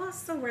better. Oh, I'll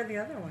still wear the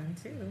other one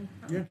too.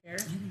 I don't care.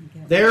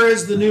 There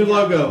is the new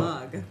logo.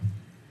 Mug.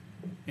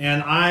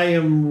 And I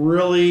am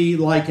really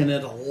liking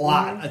it a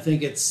lot. I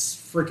think it's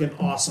freaking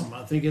awesome.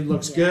 I think it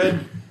looks good.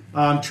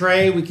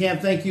 Trey, we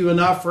can't thank you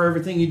enough for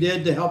everything you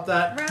did to help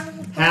that Round of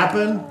applause.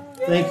 happen.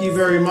 Thank you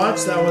very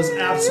much. That was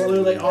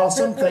absolutely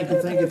awesome. Thank you,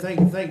 thank you, thank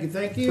you, thank you,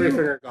 thank you.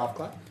 Three-finger golf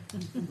clap.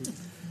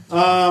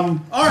 All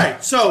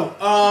right. So,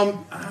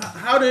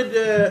 how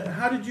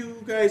did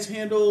you guys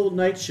handle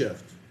night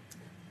shift?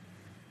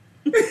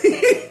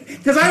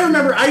 Because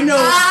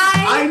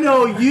I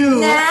know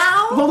you.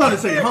 Now? Hold on a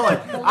second. Hold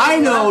on. I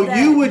know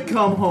you would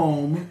come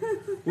home,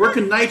 work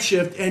a night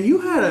shift, and you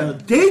had a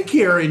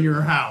daycare in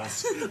your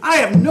house. I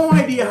have no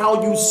idea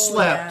how you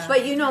slept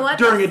But you know what?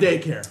 during a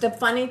daycare. The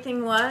funny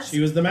thing was, She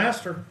was the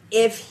master.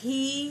 if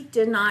he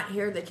did not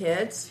hear the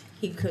kids,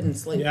 he couldn't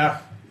sleep. Yeah.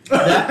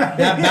 that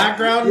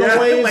background Yeah,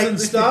 noise like- and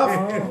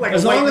stuff. like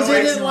As a long white as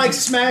they noise. didn't like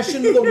smash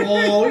into the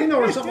wall,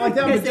 or something like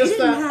that. Because But they just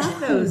didn't that. have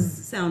those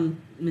sound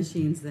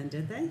machines then,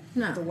 did they?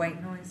 No. The white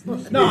noise.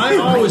 No, I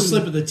always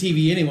slip at the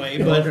TV anyway.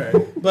 But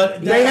Okay.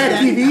 but They had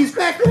that, TVs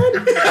back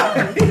then?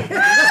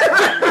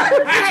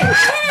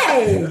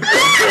 Hey!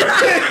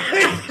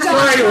 So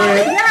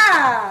anyway,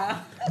 Yeah!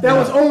 that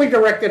was only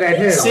directed at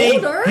him. See,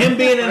 Older. him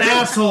being an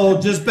asshole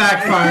just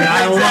backfired.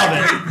 I love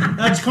it.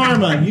 That's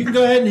karma. You can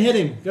go ahead and hit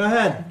him. Go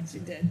ahead. She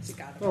did. She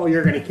got it. Oh,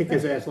 you're going to kick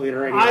his ass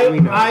later anyway. we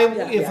know.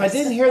 If I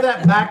didn't hear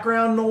that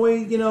background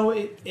noise,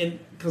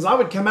 because I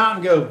would come out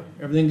and go,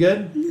 everything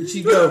good? And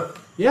she'd go,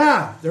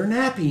 yeah, they're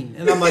napping.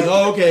 And I'm like,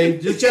 oh, okay,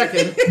 just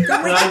checking. And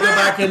I'd go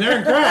back in there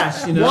and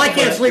crash, Well, I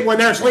can't sleep when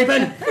they're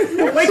sleeping.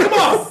 Wake them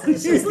up.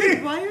 She's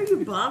like, why are you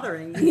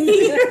bothering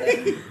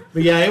me?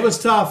 But yeah, it was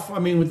tough. I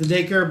mean, with the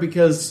daycare,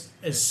 because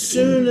as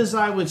soon as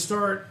I would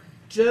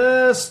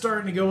just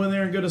starting to go in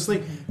there and go to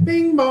sleep,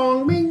 bing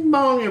bong,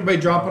 everybody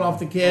dropping off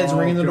the kids, Oh,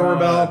 ringing the God.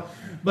 doorbell.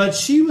 But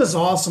she was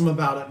awesome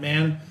about it,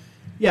 man.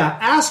 Yeah,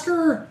 ask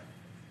her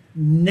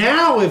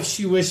now if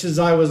she wishes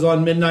I was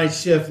on midnight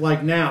shift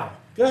like now.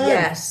 Go ahead.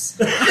 Yes.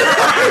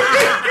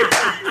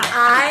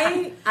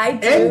 I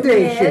do End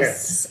day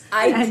miss.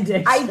 End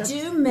day I shift.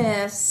 do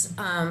miss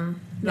No, 'cause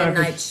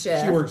midnight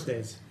shift. She works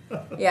days.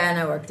 Yeah, and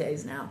I work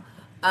days now.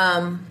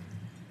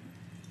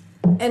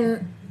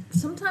 And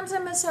sometimes I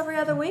miss every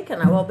other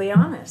weekend. I will be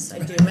honest. I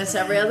do miss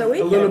every other A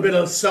weekend. little bit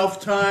of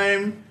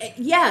self-time.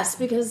 Yes,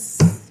 because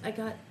I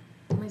got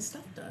my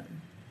stuff done.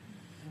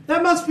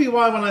 That must be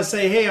why when I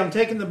say, hey, I'm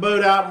taking the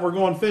boat out and we're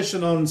going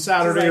fishing on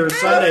Saturday or She's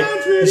Sunday,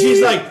 and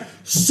she's like,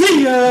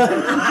 see ya!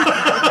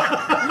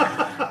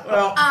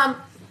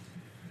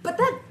 But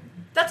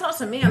that's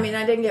also me. I mean,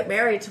 I didn't get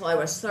married till I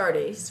was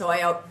 30, so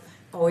I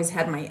always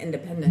had my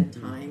independent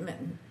time.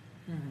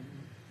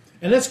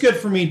 And that's good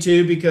for me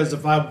too, because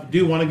if I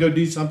do want to go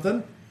do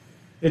something,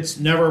 it's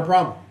never a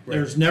problem.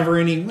 There's never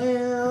any,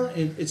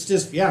 it's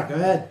just, yeah, go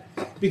ahead.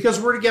 Because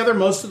we're together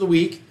most of the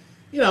week.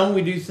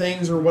 We do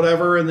things or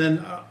whatever, and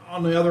then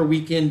on the other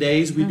weekend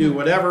days, we do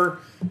whatever.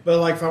 But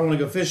like if I want to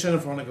go fishing,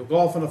 if I want to go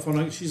golfing, if I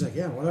want to, she's like,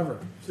 yeah, whatever.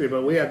 See,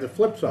 but we have the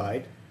flip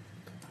side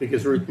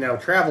because Ruth now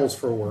travels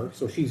for work,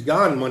 so she's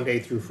gone Monday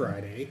through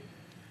Friday.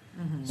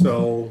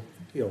 So,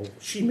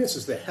 she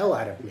misses the hell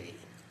out of me.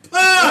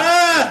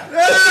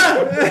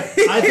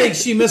 I think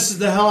she misses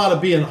the hell out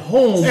of being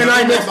home. And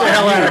I miss the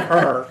hell out of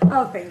her.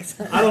 Oh, thanks.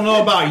 I don't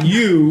know about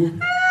you.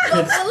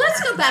 Well,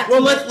 let's go back.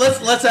 Well, to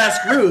let's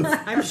ask Ruth.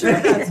 I'm sure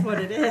that's what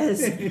it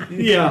is.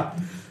 Yeah.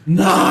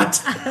 Not.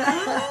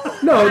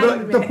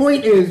 No, the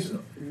point is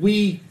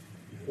we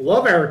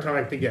love our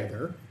time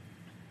together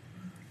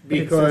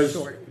it's so because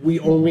short. we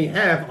only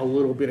have a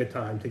little bit of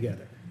time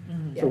together. So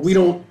Yes. we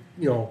don't,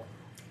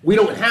 we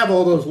don't have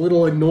all those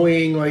little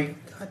annoying, like,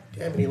 God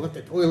damn it, he left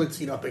the toilet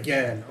seat up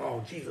again.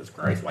 Oh, Jesus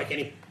Christ, why can't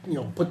he,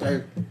 put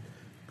the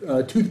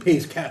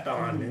toothpaste cap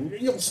on?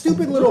 And,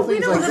 stupid little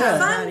things don't like have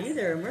that. fun. Not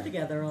either, and we're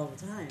together all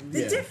the time.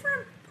 The Yeah.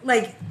 different,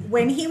 like,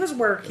 when he was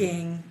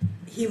working,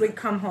 he would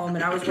come home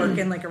and I was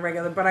working like a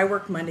regular, but I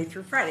worked Monday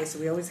through Friday, so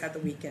we always had the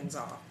weekends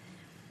off.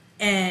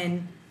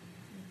 And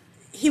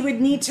he would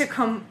need to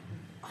come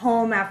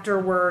home after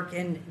work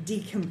and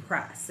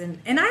decompress.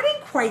 And I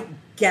didn't quite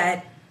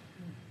get,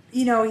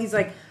 he's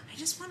like, I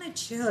just want to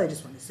chill. I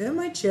just want to sit in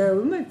my chair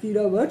with my feet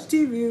up, watch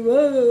TV.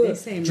 Whoa. They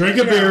say Drink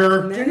men a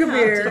beer. Men Drink a have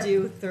beer. to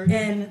do 30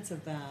 And- minutes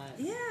of that.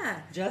 Yeah.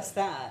 Just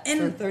that. And-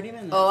 for 30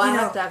 minutes. Oh, I You know-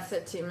 have to have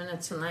 15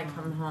 minutes when I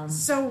come home.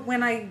 So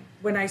when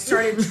I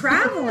started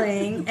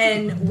traveling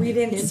and we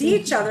didn't see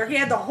each other, he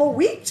had the whole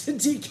week to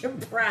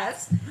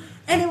decompress.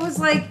 And it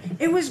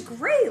was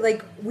great.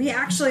 Like we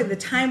actually, the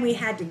time we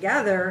had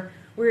together,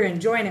 we were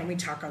enjoying it. We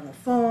talk on the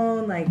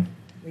phone, like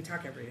we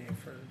talk every day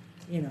for,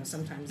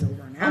 sometimes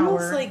over an hour.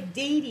 Almost like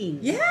dating.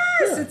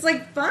 Yes, it's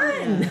like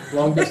fun.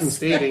 Long distance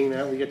dating,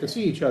 now we get to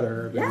see each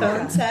other. every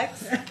Phone day.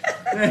 sex.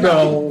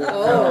 No.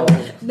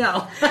 Oh.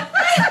 No,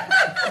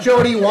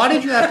 Jody, why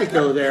did you have to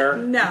go there?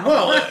 no.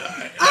 Well,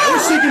 I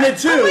was thinking it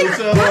too.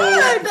 So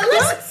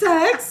Phone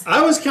sex.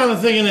 I was kind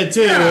of thinking it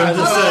too. I'm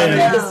just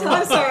saying.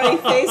 I'm sorry,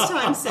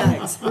 FaceTime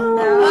sex.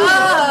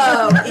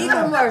 Oh,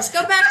 even worse.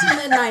 Go back to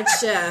midnight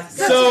shift.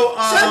 Go So,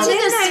 to the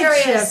midnight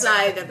serious shift.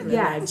 side of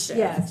midnight shift.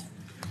 Yes.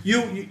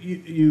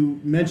 you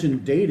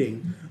mentioned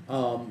dating.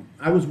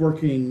 I was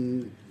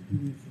working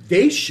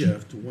day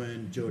shift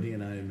when Jody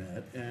and I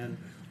met, and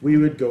we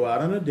would go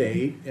out on a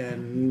date,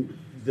 and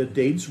the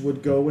dates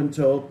would go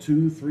until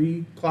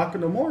 2-3 o'clock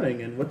in the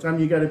morning. And what time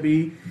you got to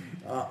be,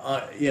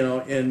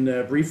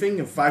 in briefing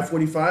at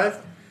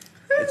 5:45.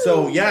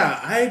 So yeah,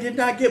 I did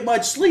not get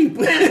much sleep.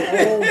 Oh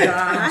I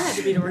gosh. had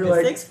to be to work You're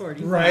at like, 6:45.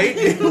 right?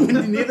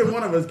 Neither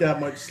one of us got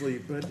much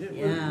sleep, but it was,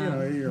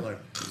 Yeah. you're like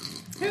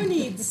Who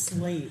needs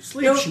sleep?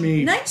 sleep No,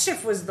 schmeat. night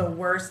shift was the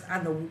worst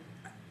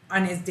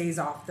on his days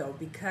off though,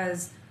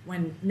 because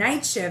when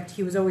night shift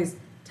he was always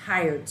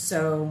tired.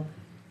 So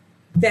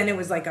then it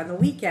was like on the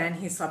weekend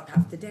he slept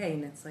half the day,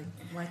 and it's like,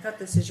 well, I thought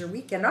this is your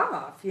weekend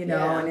off,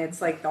 Yeah. and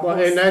it's like the Well,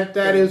 whole and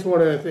that is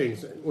one of the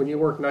things. When you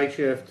work night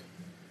shift,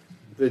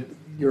 the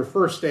your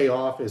first day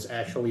off is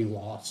actually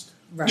lost.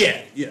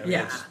 Right.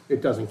 Yeah.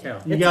 It doesn't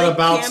count. You It's got like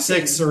about camping.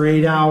 6 or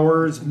 8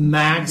 hours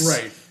max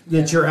Right.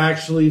 that you're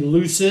actually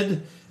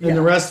lucid, and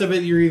the rest of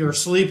it you're either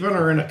sleeping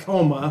or in a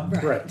coma.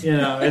 Right. You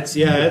know, it's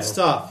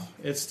tough.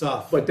 It's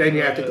tough. But then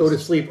you have to go to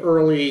sleep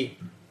early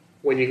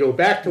when you go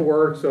back to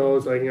work. So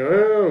it's like, I'm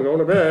going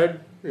to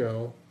bed.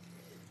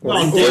 Not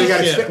on day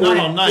shift, not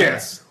on nights.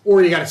 Yes.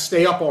 Or you got to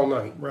stay up all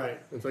night. Right.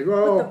 It's like,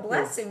 But the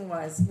blessing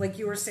was, like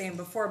you were saying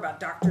before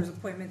about doctor's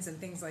appointments and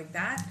things like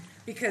that,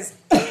 because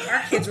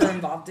our kids were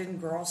involved in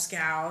Girl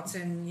Scouts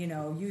and,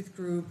 youth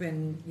group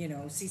and,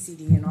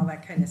 CCD and all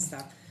that kind of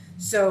stuff.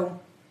 So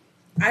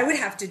I would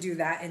have to do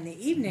that in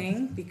the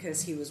evening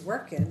because he was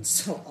working.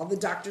 So all the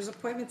doctor's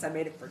appointments, I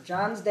made it for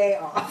John's day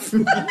off.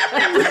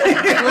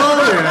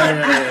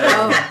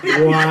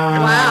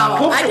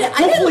 Wow. I didn't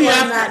Hopefully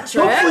learn that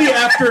trick.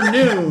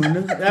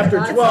 after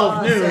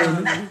 12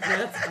 noon,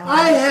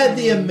 I had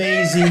the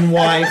amazing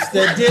wife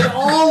that did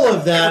all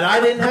of that. I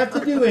didn't have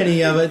to do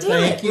any of it. Damn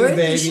Thank it, you, Rick,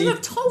 You should baby.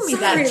 have told me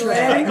Sorry, that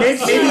Larry. trick.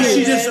 Maybe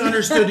she just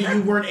understood that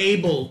you weren't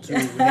able to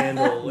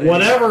handle it.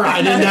 Whatever,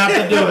 I didn't have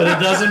to do it. It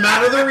doesn't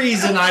matter the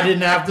reason, I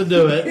didn't have to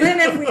do it. Then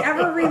if we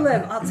ever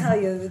relive, I'll tell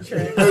you the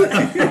trick.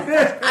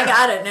 I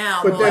got it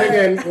now. but boy.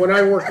 then again, when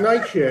I worked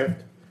night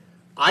shift,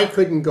 I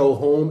couldn't go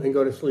home and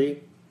go to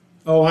sleep.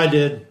 Oh, I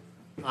did.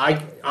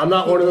 I'm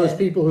not one of those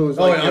people who's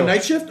Oh, like, on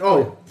night shift?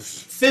 Oh,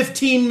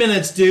 15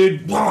 minutes,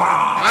 dude.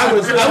 I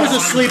was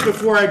asleep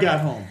before I got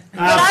home.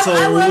 But I will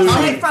say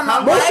Absolutely. from a most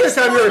of wife's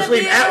the time you're point of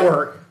asleep view, at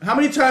work. How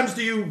many times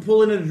do you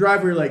pull into the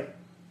driveway? You're like,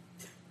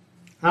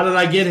 How did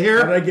I get how did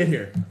here? I get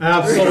here?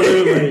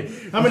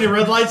 Absolutely. How many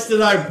red lights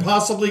did I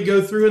possibly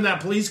go through in that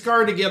police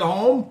car to get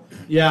home?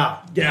 Yeah,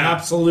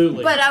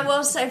 absolutely. But I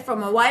will say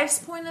from a wife's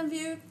point of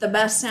view, the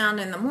best sound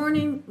in the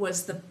morning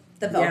was the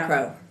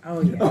Velcro. Oh,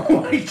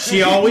 yeah.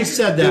 She always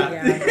said that.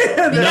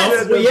 Yeah.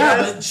 No, but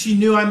yeah, but she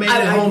knew I made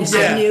it home I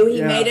safe. knew he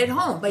Yeah. made it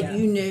home, but Yeah.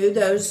 you knew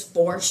those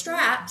 4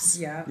 straps.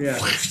 Yeah. Yeah.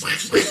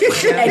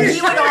 And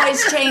he would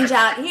always change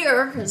out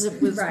here because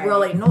it was Right.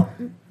 really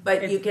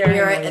but It's you could very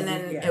hear it noisy, and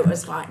then yeah. it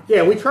was fine.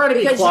 Yeah, we try to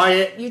be Because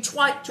quiet. you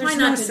try There's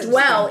not no to such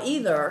dwell thing.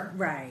 either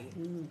Right.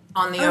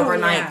 on the Oh,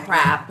 overnight yeah.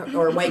 crap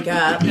or wake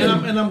up.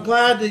 And I'm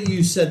glad that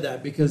you said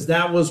that because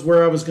that was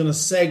where I was going to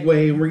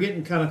segue, and we're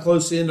getting kind of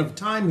close to the end of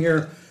time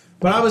here,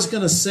 but I was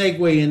going to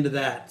segue into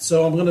that.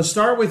 So I'm going to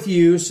start with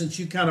you since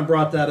you kind of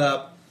brought that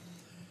up.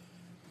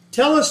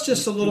 Tell us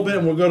just a little bit,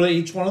 and we'll go to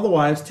each one of the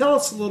wives. Tell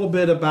us a little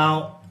bit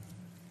about,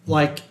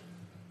 like,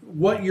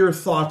 what your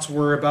thoughts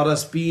were about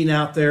us being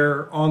out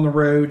there on the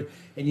road,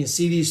 and you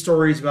see these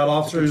stories about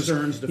officers,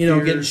 concerns, the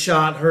getting fears.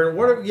 shot, hurt.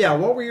 What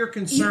were your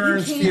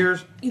concerns, can't-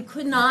 fears? You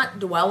could not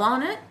dwell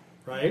on it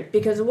Right?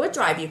 because it would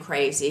drive you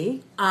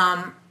crazy.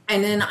 And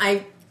then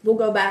I will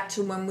go back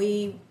to when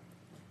we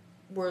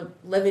were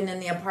living in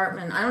the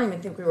apartment. I don't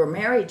even think we were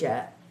married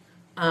yet.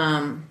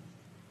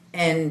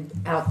 And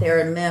out there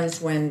in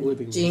Mims when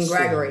Living in Gene sin.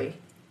 Gregory,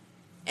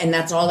 and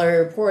that's all they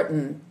were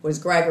reporting was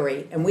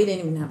Gregory, and we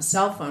didn't even have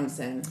cell phones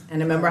then.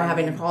 And I remember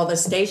having to call the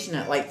station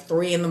at like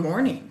 3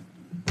 a.m,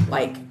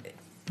 like,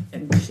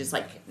 and she's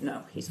like,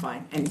 "No, he's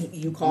fine." And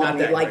you called Not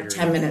me that like Gregory.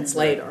 10 minutes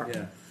later,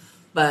 Yeah.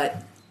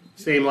 but.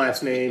 Same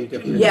last name,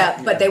 different.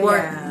 Yeah, but they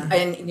weren't, Yeah.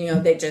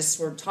 and they just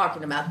were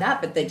talking about that,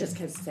 but they just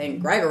kept saying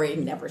Gregory,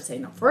 never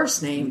saying a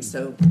first name.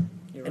 So,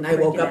 and I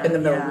woke up in the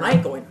middle of the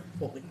night going,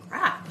 "Holy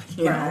crap!"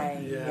 you know? Right.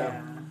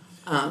 Yeah.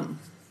 Yeah.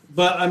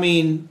 But I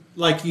mean,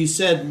 like you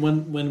said,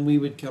 when we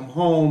would come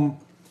home,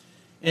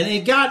 and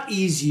it got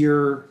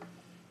easier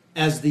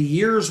as the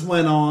years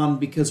went on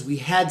because we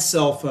had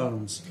cell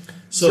phones.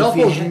 So Cell if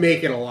you phones had,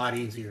 make it a lot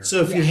easier.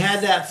 so if you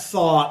had that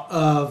thought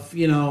of,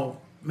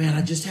 man,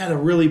 I just had a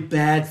really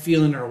bad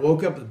feeling, or I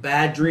woke up with a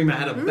bad dream, I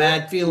had a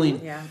bad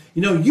feeling. Yeah.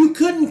 You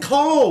couldn't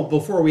call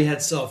before we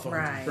had cell phones.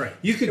 Right. Right.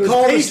 You could It was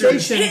call the pagers.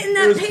 station. Hitting It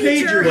that was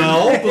pager. pager.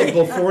 Well, but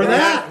before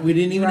that, we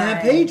didn't even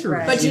have Right, pagers.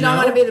 right. But you don't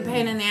know? want to be the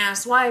pain in the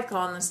ass wife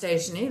calling the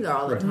station either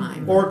all the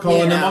time, Or calling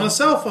You them know? on a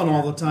cell phone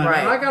all the time. Right.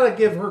 And I got to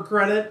give her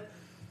credit.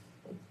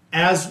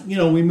 As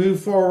we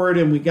move forward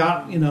and we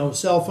got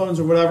cell phones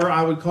or whatever,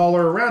 I would call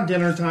her around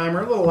dinner time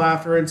or a little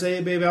after and say,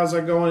 "Hey, baby, how's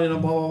that going?" Blah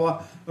blah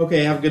blah.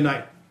 Okay, have a good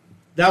night.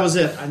 That was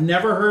it. I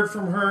never heard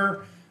from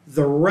her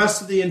the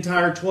rest of the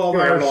entire You were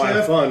 12-hour having a lot of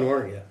shift, fun,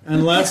 weren't you?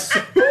 unless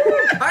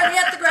Party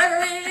at the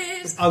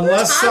Gregory's.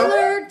 Unless some-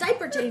 toddler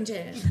diaper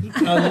changing.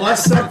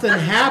 unless something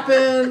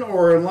happened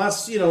or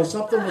unless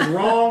something was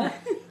wrong.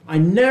 I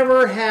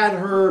never had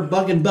her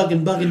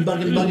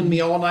bugging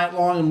me all night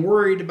long and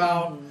worried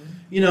about,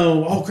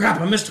 oh crap,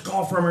 I missed a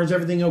call from her. Is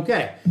everything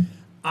okay?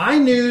 I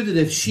knew that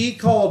if she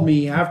called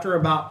me after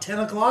about 10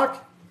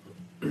 o'clock,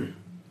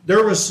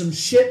 there was some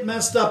shit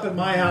messed up at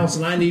my house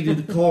and I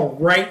needed to call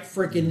right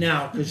freaking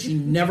now because she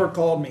never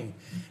called me.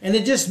 And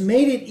it just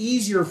made it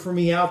easier for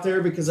me out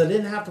there because I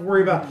didn't have to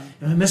worry about,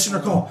 am I missing her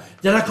call?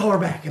 Did I call her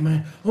back?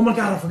 Oh my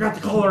God, I forgot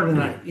to call her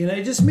tonight.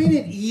 It just made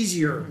it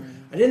easier.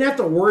 I didn't have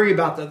to worry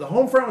about that. The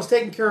home front was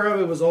taken care of.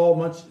 It was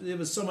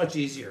so much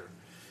easier.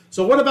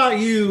 So what about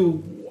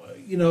you?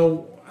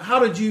 how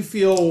did you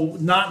feel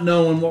not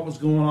knowing what was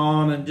going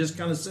on and just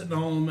kind of sitting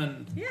home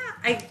and? Yeah,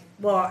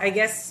 I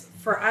guess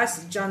for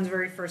us, John's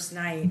very first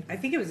night, I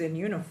think it was in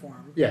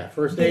uniform. Yeah,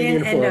 first He day in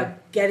didn't end uniform.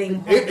 up getting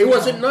home. It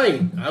wasn't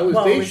night. I was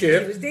day It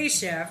shift. was day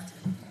shift,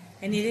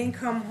 and he didn't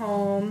come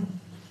home.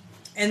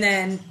 And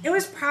then it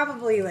was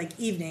probably like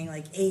evening,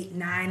 like 8,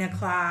 9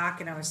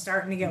 o'clock, and I was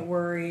starting to get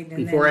worried.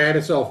 And Before I then had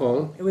a cell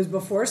phone. it was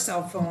before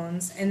cell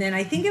phones. And then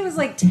I think it was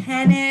like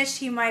 10-ish,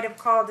 he might have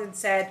called and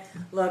said,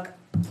 look,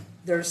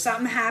 there's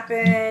something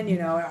happened,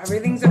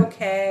 everything's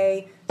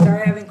okay.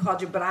 Sorry I haven't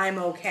called you, but I'm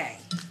okay.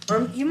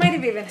 Or you might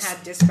have even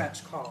had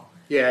dispatch call.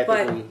 Yeah,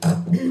 I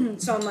think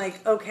So I'm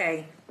like,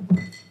 okay.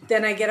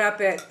 Then I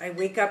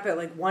wake up at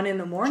like 1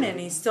 a.m. and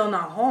he's still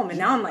not home. And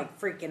now I'm like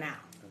freaking out,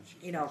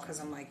 because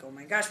I'm like, oh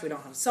my gosh, we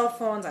don't have cell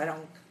phones. I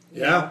don't,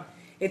 you know.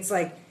 It's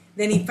like,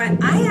 then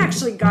I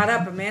actually got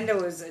up. Amanda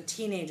was a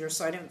teenager,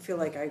 so I didn't feel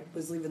like I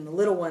was leaving the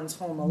little ones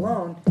home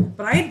alone.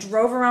 But I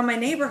drove around my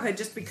neighborhood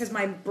just because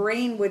my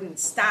brain wouldn't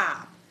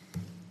stop.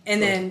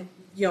 And then,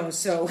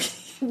 so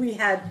we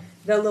had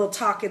the little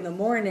talk in the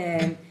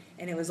morning,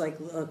 and it was like,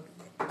 look,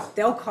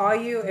 they'll call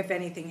you if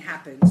anything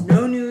happens.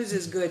 No news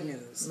is good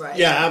news. Right.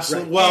 Yeah,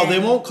 absolutely. Right. Well, they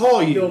won't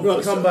call you.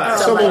 They'll come by.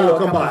 Someone will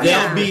come by. They'll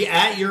Yeah. be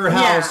at your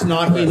house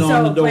knocking So,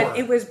 on the door. But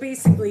it was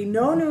basically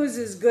no news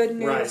is good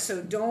news, Right.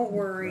 so don't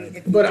worry.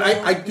 If you But don't,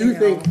 I do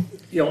think,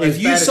 if as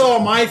you bad as- saw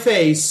my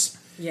face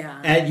yeah.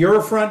 at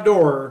your front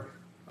door,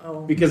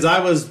 Oh. because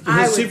I was his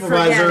I would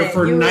supervisor forget it.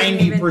 for You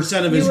wouldn't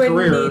 90% of his you wouldn't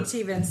career. need to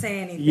even say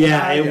anything.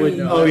 Yeah, I it would.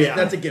 mean, Oh, yeah.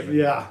 That's a given.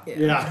 Yeah,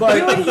 yeah.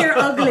 you would hear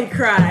ugly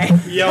cry.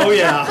 Yeah, oh,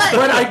 yeah.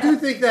 But I do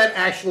think that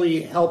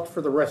actually helped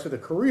for the rest of the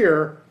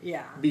career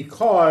Yeah.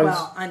 because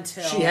Well,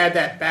 until- she had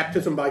that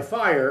baptism by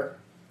fire.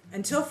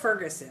 Until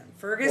Ferguson.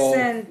 Well, that's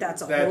a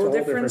that's whole a whole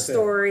different different thing.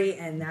 story,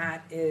 and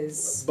that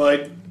is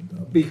But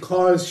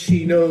because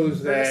she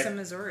knows Ferguson, that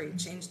Missouri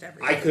changed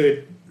everything. I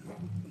could,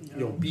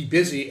 be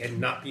busy and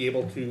not be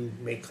able to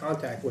make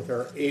contact with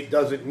her, it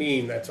doesn't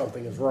mean that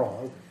something is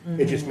wrong.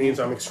 It just means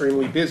I'm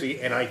extremely busy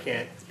and I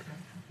can't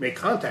make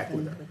contact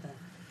with her.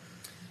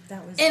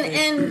 That was And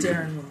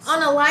Darren Wilson.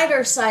 on a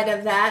lighter side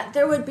of that,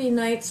 there would be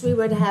nights we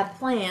would have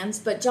plans,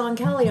 but John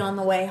Kelly on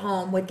the way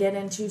home would get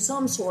into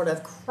some sort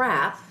of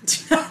crap,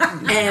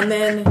 and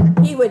then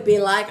he would be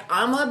like,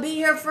 "I'm gonna be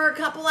here for a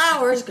couple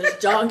hours," because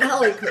John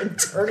Kelly couldn't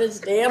turn his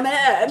damn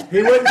head.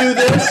 He wouldn't do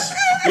this.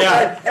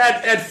 Yeah.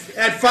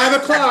 At 5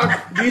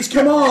 o'clock, these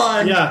come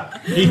on. Yeah,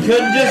 he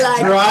couldn't just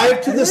Like-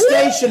 drive to the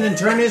station and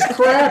turn his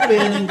crap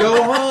in and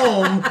go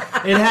home.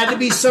 It had to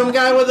be some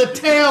guy with a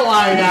tail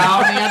light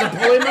out, and he had to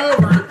pull him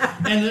over.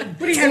 And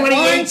he had 28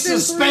 warrants and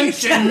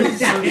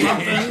suspensions or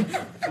something.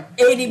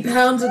 80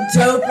 pounds of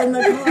dope in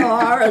the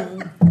car,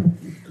 and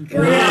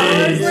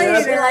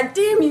I'd be like,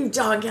 "Damn you,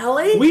 John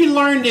Kelly!" We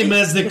learned him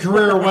as the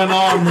career went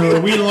on,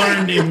 though. We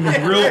learned him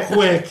real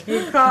quick.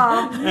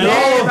 Call. And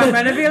all I'm of,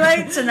 going to be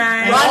late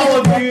tonight. all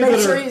of Ronnie, you make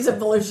that sure are he's in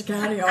Volusia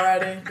County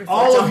already. before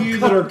all John of you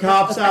that are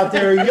cops out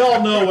there,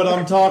 y'all know what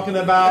I'm talking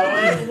about.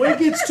 And when it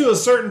gets to a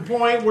certain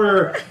point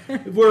where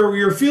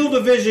your field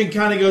of vision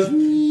kind of goes to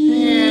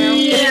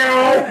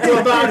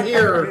about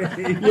here,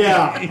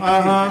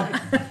 yeah,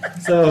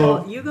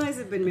 So You guys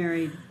have been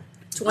married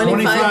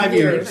 25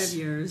 years. 25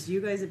 years.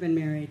 You guys have been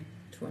married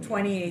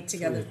 28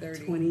 together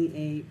 30.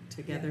 28,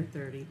 together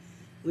 30.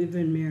 We've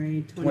been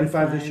married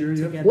 25 this year,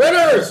 yeah. together.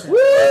 Winners! Woo!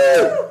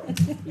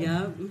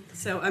 Yeah.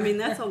 So, I mean,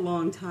 that's a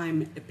long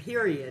time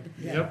period.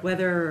 Yep.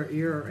 Whether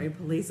you're a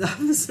police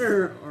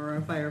officer or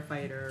a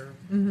firefighter.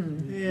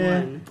 Yeah.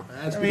 One.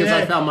 That's I mean, because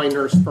I found my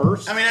nurse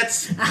first. I mean,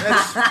 that's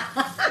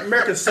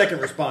America's second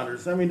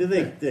responders. I mean,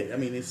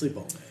 they sleep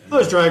all day.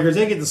 those drivers,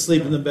 they get to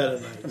sleep in the bed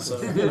at night. So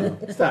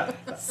Stop.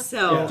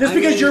 So, Just I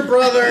because mean, your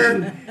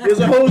brother is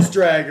a hose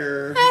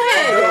dragger.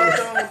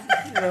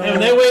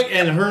 and they wake,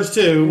 and hers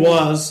too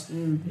was,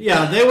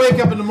 yeah. They wake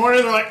up in the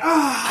morning, they're like,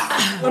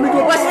 Let me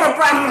go. What's for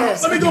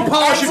breakfast? Let me go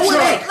polish your Wait,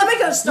 truck. let me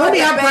go start Let me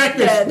the have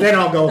breakfast, bacon. then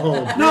I'll go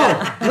home.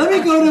 no, let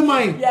me go to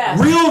my Yes.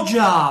 real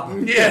job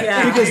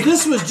Yeah. because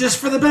this was just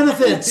for the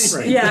benefits.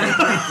 Yeah.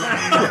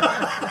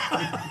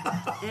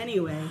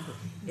 anyway,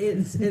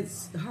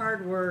 it's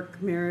hard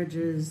work,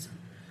 marriages.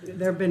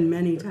 There have been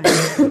many times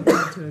we've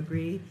had to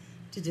agree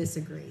to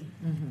disagree.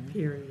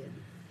 Period.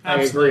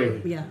 I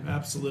agree. Yeah.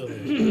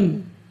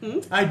 Absolutely.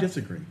 I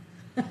disagree.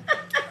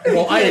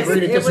 Well, I agree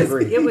to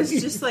disagree. It was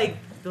just like,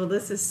 well,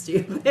 this is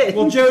stupid.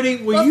 Well, Jody,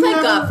 were Well, you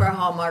thank God ever, for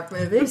Hallmark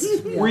movies.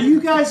 were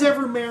you guys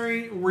ever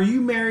married? Were you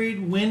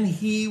married when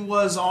he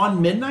was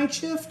on midnight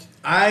shift?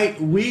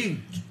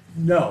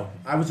 No,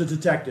 I was a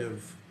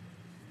detective.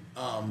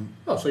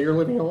 Oh, so you're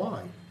living a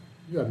lie.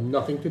 You have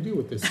nothing to do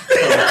with this. How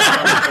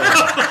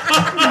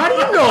do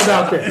you know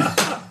about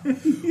this?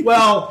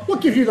 Well,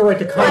 What gives you the right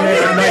to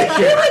comment on night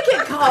He shift? would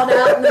get called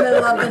out in the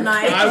middle of the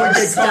night. I would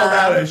for get called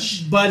out stuff.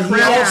 as but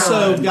he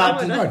also got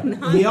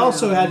to. He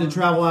also had to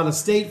travel out of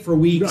state for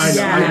weeks. I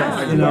know, I know, Yeah.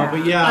 I You know,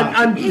 but yeah.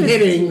 I'm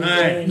kidding.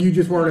 Right. You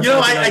just weren't. You know,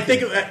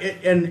 affected. I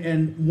think,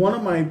 and one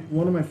of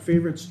my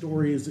favorite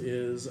stories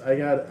is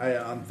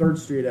on 3rd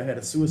Street I had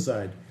a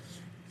suicide,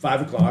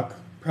 5 o'clock,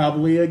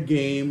 probably a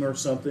game or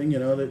something,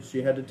 that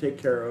she had to take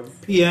care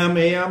of. PM,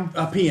 AM,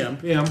 PM.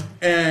 PM.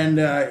 And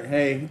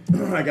hey,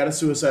 I got a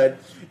suicide.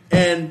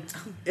 And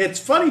it's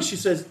funny. She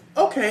says,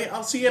 "Okay,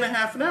 I'll see you in a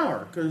half an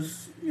hour,"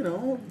 because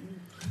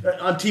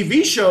on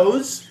TV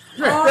shows.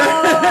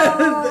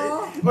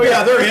 Oh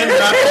yeah, they're in.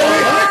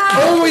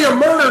 Only a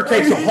murder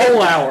takes a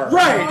whole hour.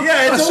 Right?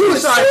 Yeah, it's A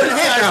suicide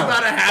only is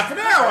about a half an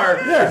hour.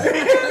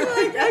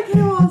 Like, okay,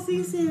 well, I'll see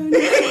you soon.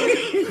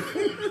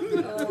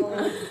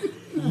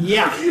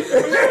 Yeah.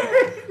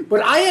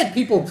 But I had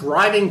people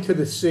driving to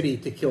the city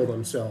to kill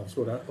themselves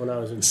when I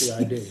was in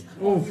CID.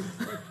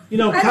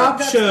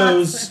 Cop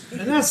shows,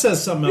 and that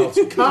says something else.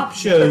 Cop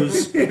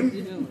shows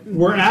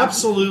were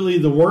absolutely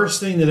the worst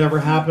thing that ever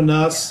happened to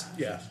us.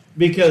 Yes.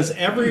 Because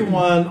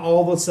everyone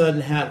all of a sudden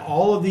had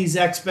all of these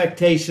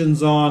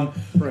expectations on,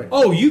 Right.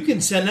 oh, you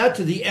can send that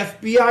to the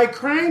FBI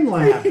crime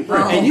lab.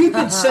 And you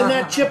can send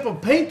that chip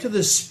of paint to the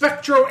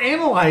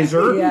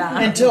spectroanalyzer Yeah.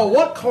 and tell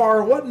what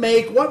car, what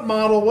make, what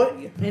model, what...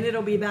 And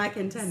it'll be back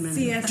in 10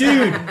 minutes.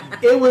 Dude,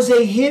 it was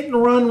a hit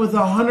and run with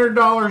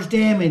 $100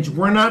 damage.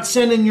 We're not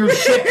sending your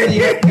shit to the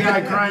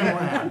FBI crime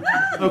lab.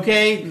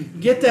 Okay?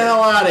 Get the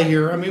hell out of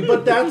here. I mean,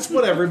 but that's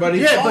what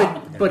everybody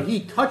thought. but he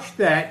touched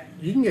that.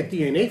 You can get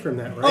DNA from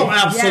that, right? Oh,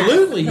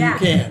 absolutely, Yeah. you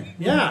can.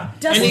 Yeah.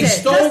 Dust and he it.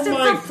 stole Dust it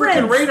my for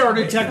freaking prints. radar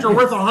detector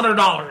worth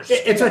 $100.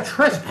 It's a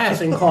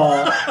trespassing call,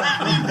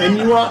 and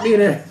you want me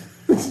to,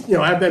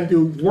 have them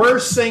do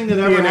Worst thing that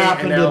ever DNA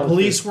happened to analysis.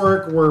 police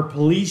work were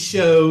police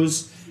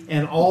shows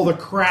and all the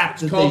crap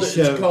that they It's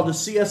showed. called the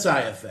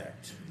CSI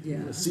effect. Yeah.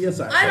 The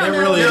CSI. I don't It know.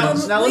 really When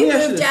is. Now, let we me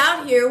ask you moved this.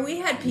 out here, we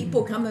had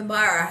people coming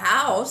by our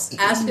house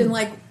asking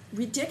like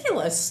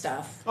ridiculous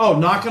stuff. Oh,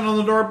 knocking on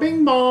the door,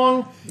 bing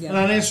bong. Yeah. And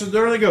I answer the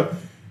door and they go,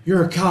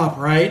 "You're a cop,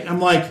 right?" I'm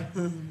like,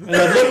 and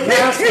I look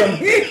past them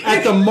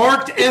at the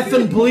marked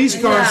effing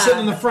police car Yeah.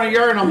 sitting in the front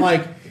yard and I'm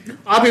like,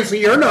 Obviously,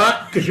 you're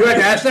not, because you had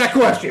to ask that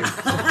question.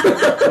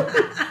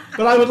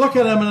 but I would look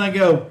at them and I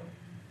go,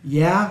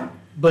 "Yeah,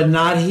 but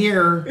not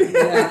here."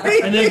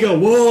 And they go,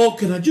 "Well,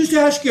 can I just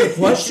ask you a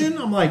question?"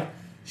 I'm like,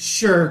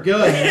 "Sure,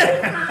 go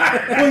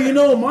ahead."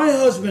 "Well, my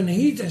husband,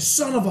 he's a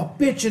son of a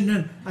bitch." And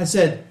then I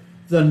said,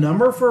 "The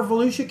number for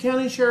Volusia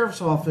County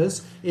Sheriff's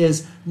Office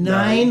is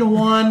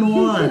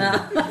 911.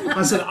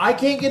 I said, "I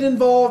can't get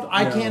involved.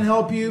 I can't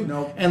help you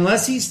Nope.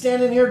 unless he's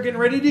standing here getting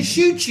ready to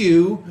shoot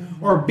you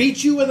or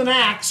beat you with an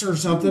axe or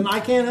something. I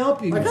can't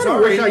help you." I kind of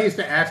Sorry. wish I used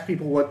to ask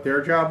people what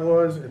their job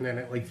was, and then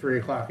at like 3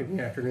 o'clock in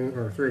the afternoon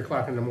or 3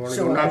 o'clock in the morning,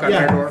 go knock on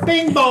their Yeah, door.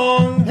 bing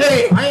bong.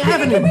 Hey, I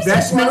have an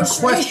investment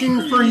grocery?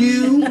 question for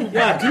you.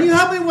 Yeah, can you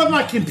help me with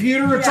my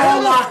computer? It's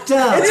all locked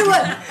up. And,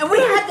 and we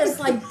had this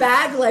like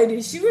bag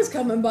lady. She was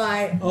coming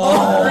by.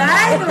 Oh,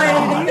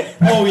 Bag lady.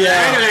 oh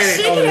yeah.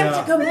 She Oh, came yeah.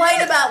 to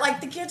complain about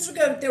like the kids would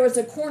go. There was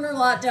a corner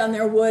lot down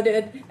there,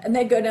 wooded, and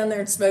they go down there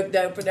and smoke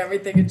dope and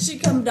everything. And she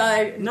come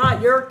die.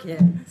 Not your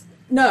kids.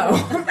 No,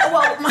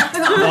 well, my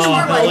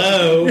Oh,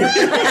 hello.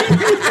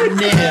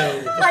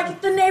 No.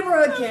 like the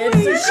neighborhood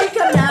kids. So she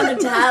come down and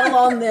tattle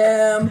on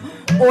them,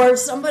 or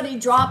somebody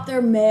dropped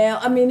their mail.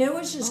 I mean, it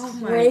was just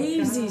my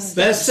crazy God. stuff.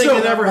 Best thing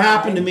that ever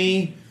happened to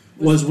me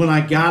was when I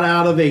got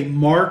out of a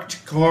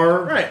marked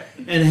car Right.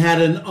 and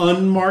had an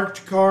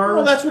unmarked car,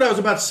 Well, that's what I was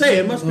about to say.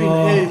 It must be.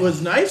 It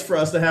was nice for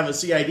us to have a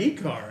CID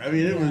car. I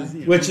mean, it was.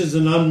 which is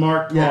an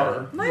unmarked Yeah.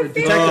 car. My The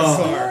favorite detective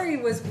car. story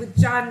was with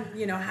John,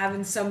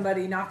 having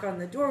somebody knock on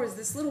the door. Was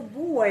this little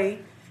boy?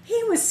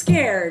 He was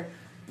scared,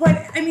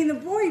 but I mean, the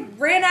boy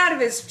ran out of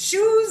his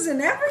shoes and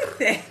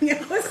everything. He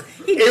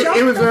jumped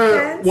It was the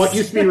fence. what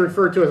used to be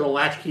referred to as a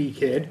latchkey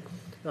kid.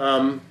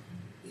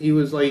 He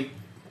was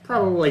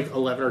probably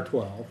 11 or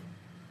 12.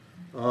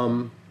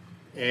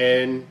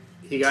 And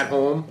he got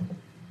home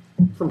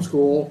from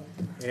school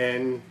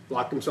and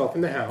locked himself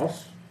in the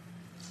house.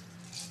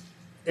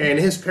 And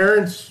his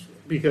parents,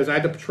 because I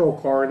had the patrol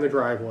car in the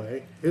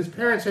driveway, his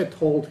parents had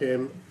told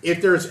him,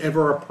 if there's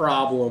ever a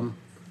problem,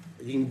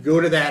 you can go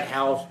to that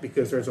house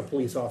because there's a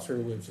police officer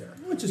who lives there.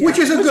 Which is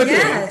a good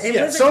Yeah, thing.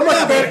 it was a so good much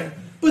thing. better.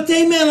 But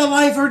they meant a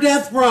life or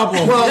death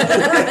problem. Well,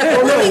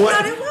 no,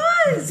 But it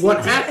was.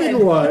 what happened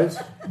was,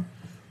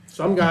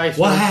 some guy said,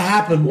 what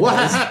happened what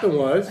was, happened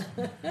was,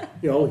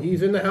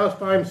 he's in the house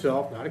by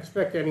himself, not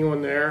expect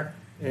anyone there,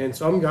 and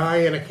some guy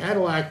in a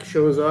Cadillac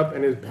shows up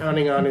and is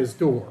pounding on his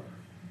door.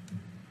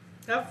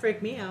 That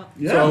freaked me out.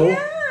 Yeah. So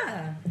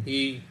Yeah.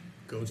 he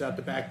goes out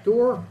the back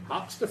door,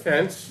 hops the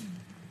fence,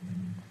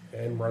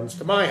 and runs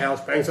to my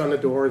house, bangs on the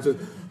door, and says,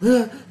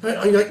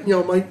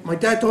 my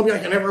dad told me I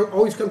can never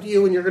always come to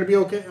you, and you're going to be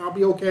okay. I'll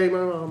be okay.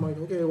 I'm like,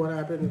 okay, what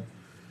happened?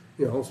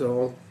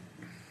 So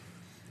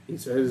he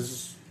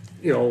says,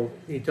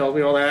 he tells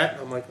me all that.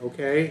 I'm like,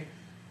 okay,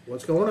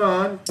 what's going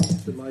on?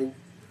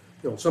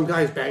 So some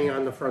guy's banging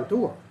on the front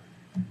door.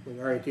 I'm like,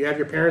 all right, do you have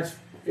your parents'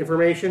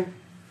 information?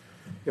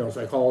 So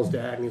I call his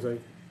dad, and he's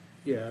like,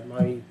 yeah,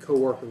 my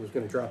coworker was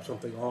going to drop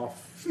something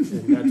off,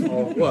 and that's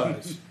all it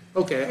was.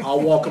 Okay,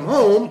 I'll walk him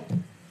home.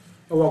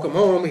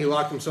 He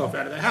locked himself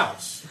out of the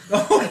house. So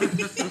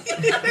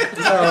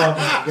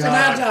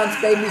now John's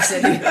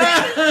babysitting.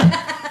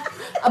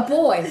 a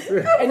boy,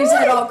 and he's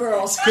had all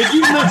girls. Could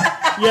you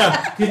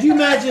could you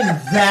imagine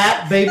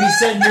that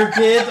babysitting your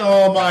kid?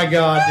 Oh my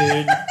God,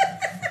 dude.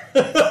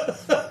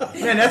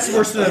 Man, that's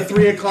worse than a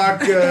 3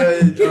 o'clock.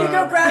 Can you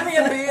go grab me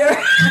a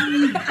beer?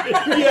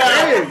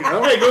 There you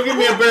go. Hey, go give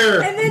me a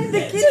beer. And then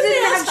the kids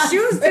didn't have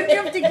shoes. Did you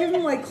have to give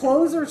him like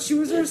clothes or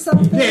shoes or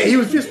something? Yeah, he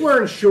was just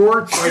wearing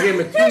shorts. I gave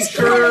him a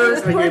t-shirt. I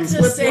gave him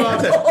Princess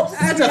flip-flops. sandals.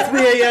 That's a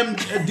 3 a.m.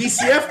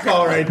 DCF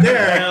call right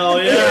there.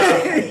 Hell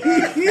yeah.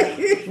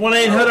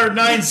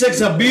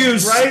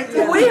 1-800-96-ABUSE. Right?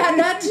 We had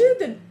that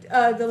too.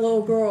 The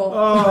little girl.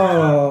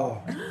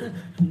 Oh.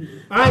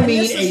 I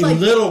mean, This was a like-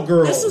 little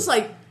girl. This was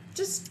like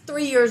just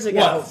 3 years ago.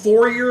 what,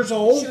 4 years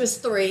old? She was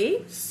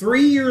 3.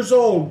 3 years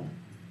old.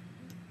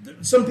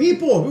 Some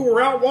people who were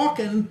out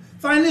walking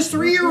find this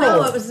 3-year-old.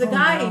 No, it was the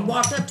guy. He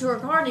walked up to her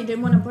car and he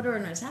didn't want to put her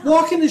in his house.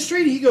 Walking the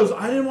street, he goes,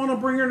 I didn't want to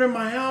bring her to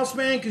my house,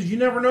 man, because you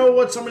never know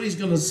what somebody's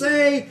going to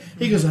say.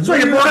 He goes, I So know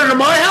you you're brought her to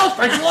my house?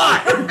 Thanks a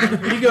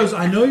lot. He goes,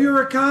 I know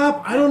you're a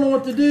cop. I don't know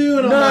what to do.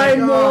 And I'm like,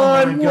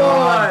 oh my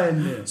God.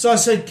 911. So I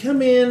said,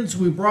 come in. So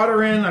we brought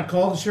her in. I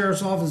called the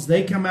sheriff's office.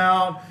 They come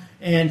out,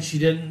 and she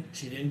didn't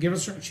give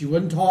us. She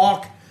wouldn't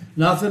talk.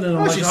 Nothing. And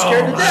I'm like, she's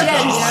scared to my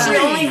death. God. She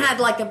only had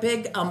like a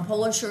big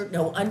polo shirt,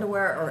 no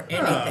underwear or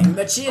anything.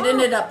 But she had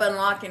ended up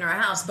unlocking her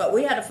house. But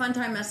we had a fun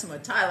time messing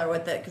with Tyler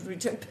with it because we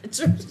took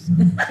pictures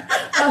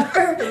of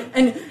her.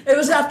 And it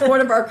was after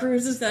one of our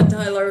cruises that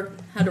Tyler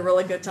had a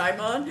really good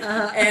time on.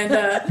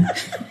 And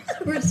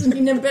we're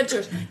sending him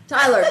pictures.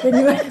 Tyler, can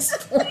you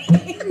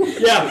explain?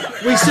 Yeah,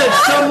 we said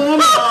some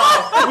woman.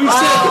 We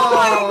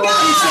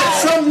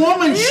said some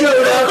woman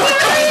showed up and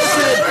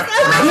said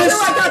this.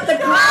 I got the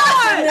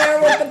glass in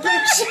there with the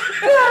picture.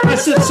 I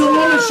said some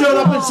woman showed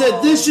up and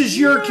said this is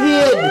your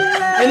kid,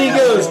 and he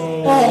goes,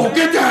 "Oh,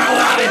 get the hell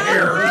out of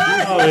here!"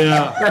 Oh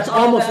yeah, That's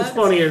almost as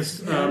funny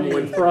as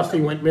when Frosty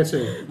went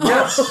missing.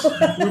 yes,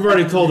 we've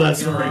already told that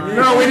story.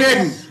 No, we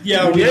didn't.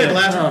 Yeah, we did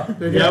last. Oh,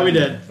 did you? Yeah, we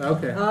did.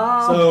 Okay.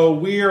 So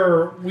we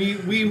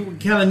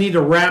kind of need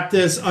to wrap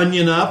this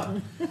onion up.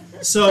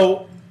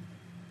 So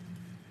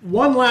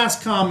one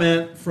last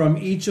comment from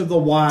each of the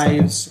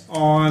wives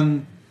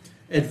on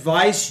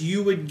advice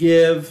you would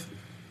give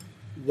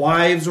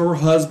wives or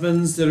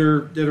husbands that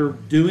are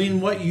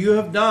doing what you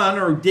have done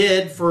or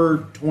did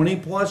for 20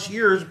 plus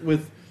years.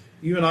 With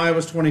you and I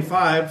was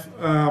 25.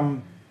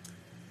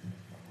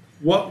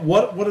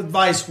 What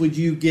advice would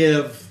you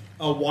give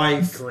a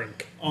wife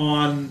Drink.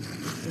 on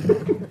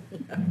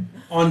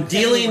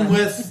dealing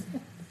with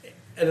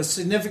a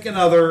significant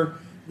other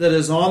that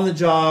is on the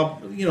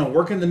job,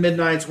 working the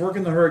midnights,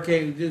 working the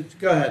hurricane? Just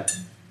go ahead.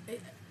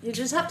 You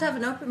just have to have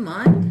an open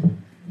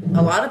mind,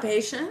 a lot of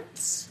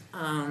patience,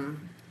 and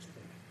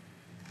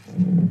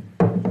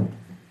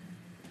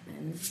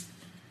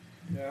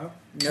Yeah.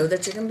 know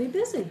that you're going to be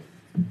busy.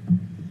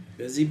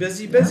 Busy,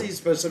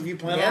 especially if you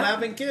plan on Yeah.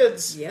 having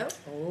kids. Yep.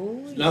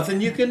 Oh,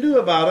 Nothing you can do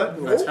about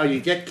it. That's how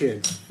you get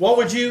kids.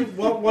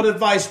 What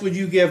advice would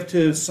you give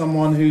to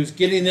someone who's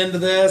getting into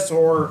this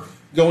or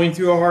going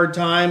through a hard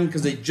time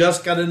because they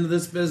just got into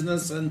this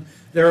business and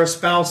they're a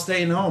spouse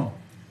staying home?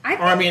 At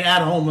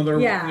home with their,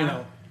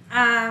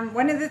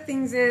 One of the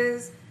things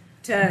is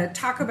to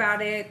talk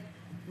about it,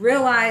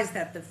 realize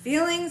that the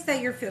feelings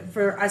that you're feeling,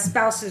 for a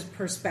spouse's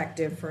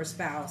perspective, for a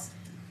spouse,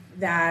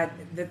 that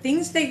the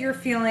things that you're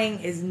feeling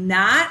is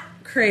not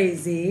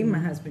crazy. My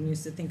husband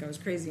used to think I was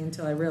crazy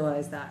until I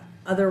realized that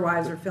other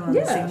wives are feeling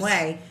the same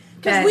way.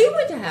 Because That- we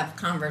would have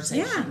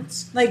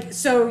conversations. like,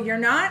 so you're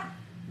not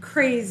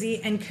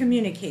crazy, and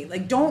communicate.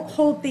 Like, don't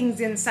hold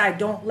things inside.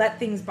 Don't let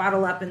things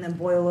bottle up and then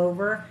boil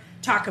over.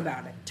 Talk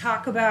about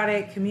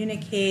it,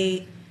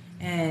 communicate,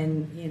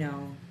 and,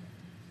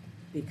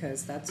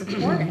 because that's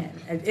important.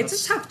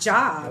 It's a tough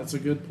job. That's a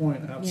good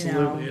point. Absolutely, You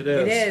know, it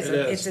is. It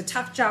is. It's a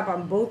tough job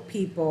on both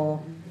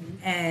people,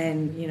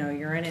 and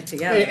you're in it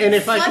together. And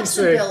if I can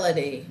say,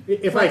 Flexibility.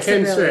 if I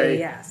can Flexibility, say,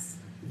 yes.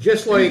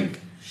 just like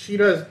she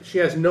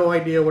has no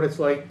idea what it's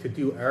like to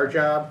do our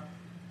job.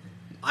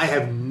 I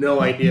have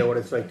no idea what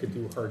it's like to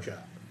do her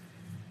job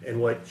and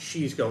what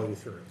she's going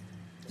through.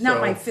 Not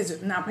So- my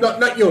physical, not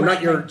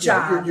your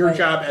job, your but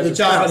job as The a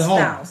job at spouse. home.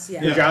 spouse.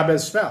 Yeah. Your job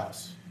as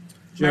spouse.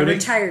 My Jody?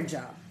 retired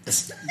job.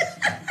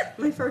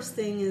 My first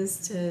thing is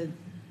to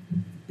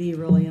be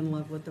really in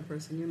love with the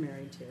person you're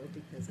married to,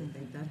 because I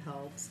think that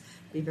helps.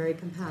 Be very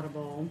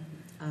compatible.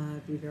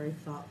 Be very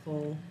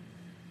thoughtful.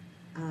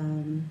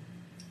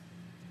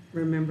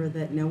 Remember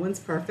that no one's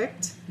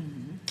perfect,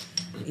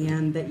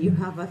 and that you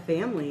have a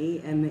family,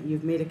 and that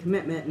you've made a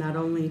commitment not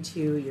only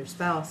to your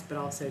spouse but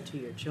also to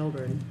your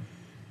children,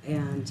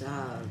 and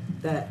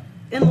that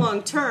in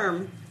long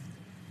term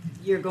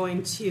you're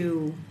going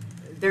to.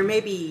 There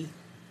may be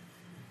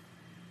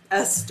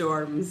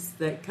storms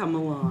that come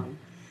along,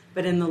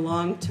 but in the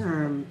long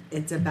term,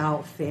 it's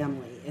about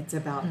family. It's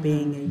about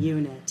being a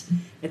unit.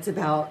 It's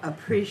about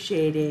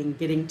appreciating,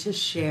 getting to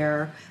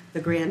share the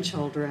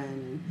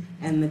grandchildren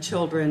and the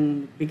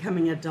children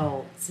becoming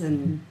adults,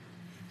 and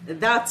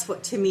that's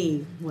what, to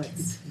me,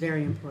 what's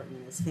very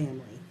important is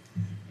family.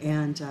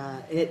 And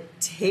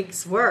it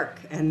takes work,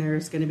 and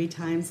there's going to be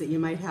times that you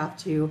might have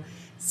to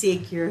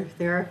seek your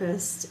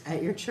therapist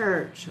at your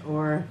church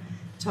or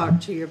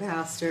talk to your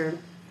pastor,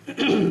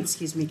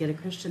 excuse me, get a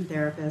Christian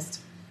therapist,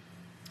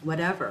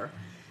 whatever,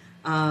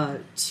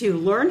 to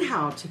learn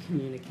how to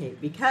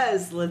communicate.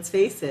 Because, let's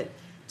face it,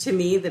 to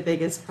me, the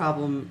biggest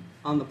problem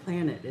on the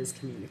planet is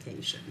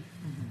communication,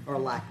 or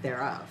lack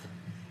thereof.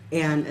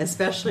 And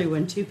especially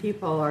when two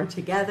people are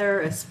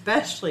together,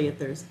 especially if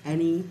there's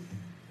any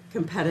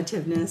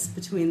competitiveness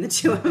between the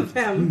two of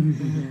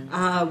them,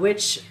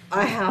 which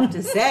I have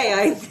to say,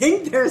 I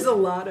think there's a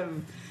lot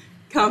of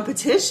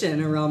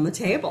competition around the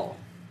table.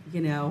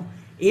 You know,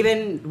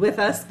 even with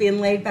us being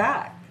laid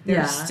back,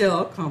 there's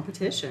still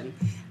competition.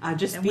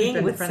 Just And being we've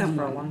been with friends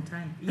someone for a long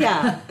time.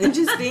 yeah, and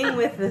just being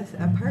with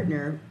a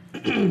partner,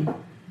 you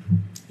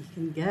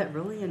can get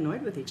really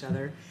annoyed with each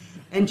other,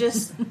 and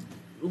just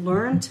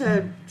learn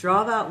to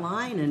draw that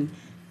line and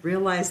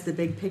realize the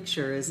big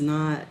picture is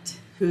not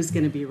who's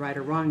going to be right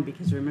or wrong,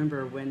 because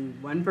remember, when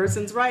one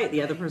person's right,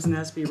 the other person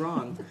has to be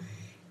wrong.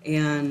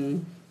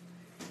 And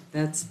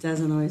that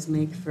doesn't always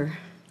make for...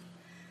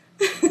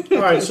 All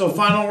right, so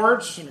final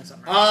words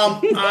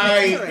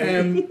I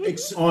am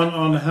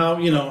on how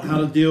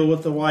to deal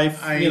with the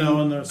wife,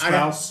 and the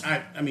spouse.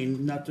 I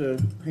mean, not to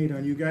hate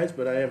on you guys,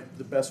 but I have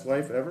the best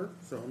wife ever.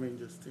 So I mean,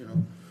 just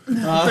Hating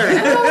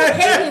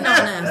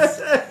on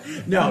us.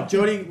 No,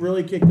 Jody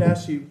really kicked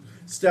ass. She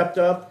stepped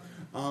up.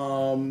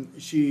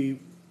 She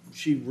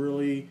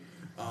really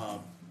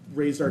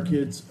raised our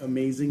kids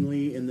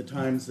amazingly in the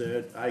times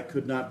that I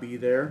could not be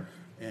there,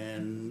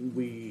 and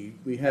we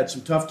had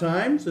some tough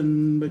times,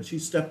 but she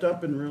stepped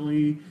up and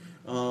really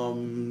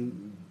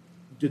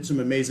did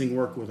some amazing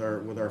work with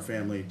our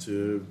family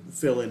to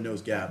fill in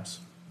those gaps.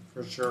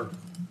 For sure.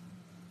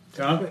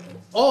 John?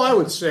 All I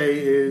would say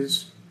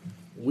is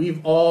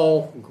we've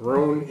all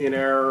grown in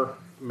our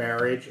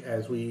marriage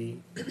as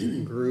we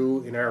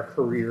grew in our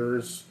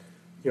careers.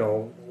 You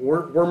know,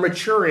 we're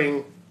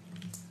maturing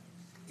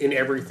in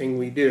everything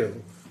we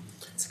do.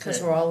 It's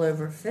because we're all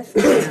over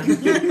 50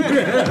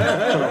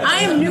 now. I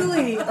am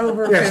newly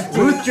over Yes,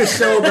 50. Ruth just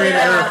celebrated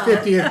her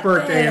 50th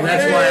birthday, and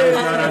that's why I was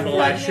not on the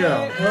last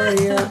show.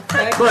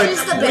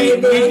 She's the We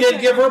baby.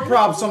 did give her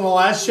props on the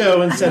last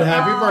show and said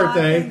happy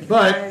birthday.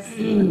 But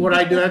what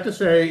I do have to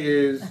say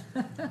is,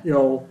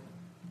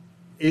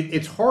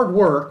 it's hard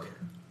work,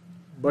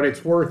 but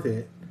it's worth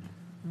it.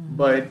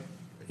 But,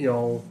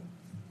 It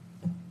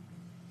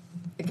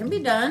can be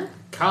done.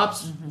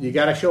 cops, you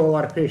got to show a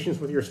lot of patience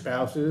with your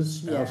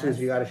spouses. Spouses,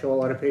 you got to show a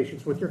lot of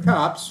patience with your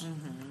cops.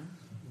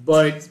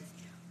 But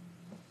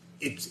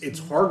it's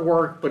hard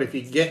work, but if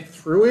you get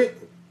through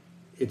it,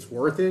 it's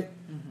worth it.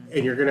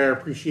 And you're going to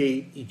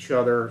appreciate each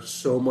other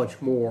so much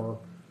more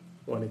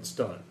when it's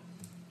done.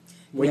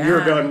 When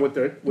you're done with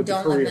the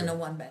Don't career. live in a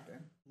one bedroom.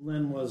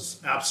 Lynn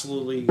was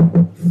absolutely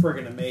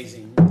friggin'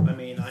 amazing. I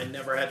mean, I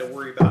never had to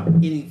worry about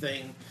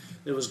anything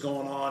that was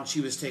going on.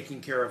 She was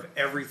taking care of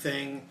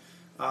everything.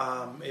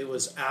 It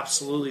was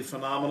absolutely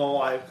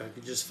phenomenal. I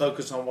could just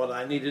focus on what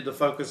I needed to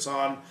focus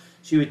on.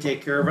 She would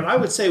take care of it. I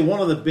would say one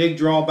of the big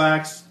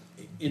drawbacks,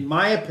 in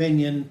my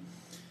opinion,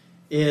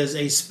 is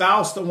a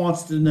spouse that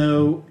wants to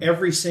know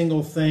every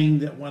single thing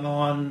that went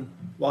on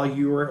while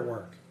you were at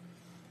work.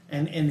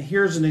 And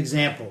here's an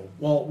example.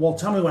 Well,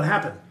 tell me what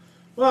happened.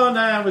 Well,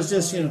 no, it was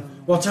just,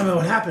 well, tell me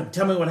what happened.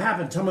 Tell me what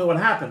happened. Tell me what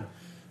happened.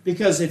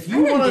 Because if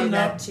you want to know,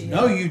 that to you.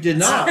 no, you did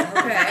not at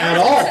I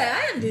all.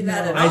 didn't do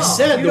that at all. I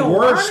said You the don't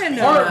worst wanna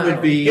know. part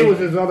would be It was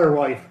his other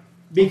wife.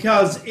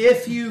 because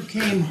if you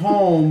came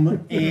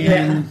home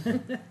and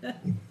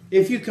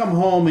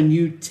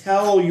you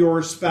tell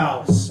your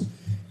spouse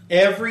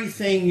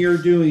everything you're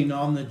doing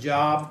on the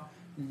job,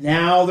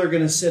 now they're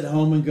going to sit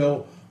home and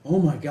go, oh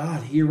my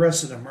God, he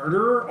arrested a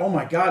murderer. Oh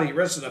my God, he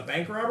arrested a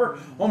bank robber.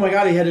 Oh my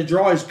God, he had to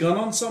draw his gun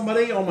on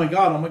somebody. Oh my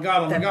God, oh my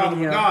God, oh my That God, oh my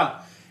video.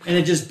 God. And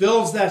it just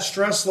builds that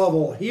stress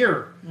level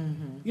here.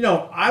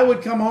 I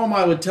would come home,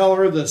 I would tell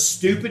her the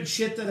stupid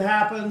shit that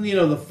happened,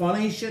 the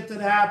funny shit that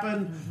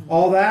happened,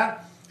 all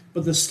that.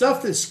 But the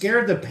stuff that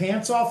scared the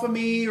pants off of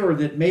me or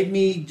that made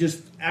me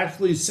just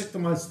actually sick to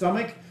my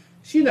stomach,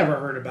 she never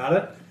heard about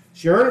it.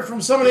 She heard it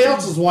from somebody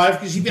else's wife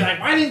because she'd be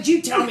like, why didn't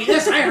you tell me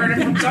this? I heard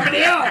it from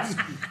somebody else.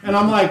 And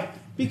I'm like,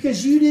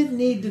 because you didn't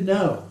need to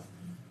know.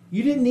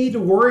 You didn't need to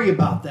worry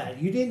about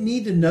that. You didn't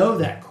need to know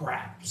that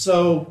crap.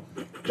 So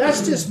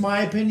that's just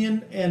my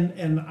opinion.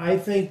 And I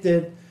think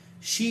that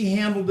she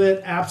handled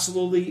it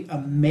absolutely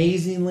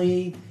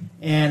amazingly.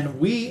 And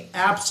we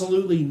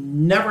absolutely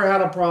never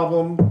had a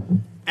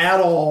problem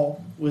at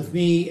all with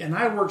me. And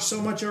I worked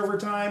so much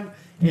overtime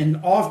and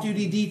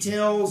off-duty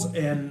details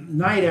and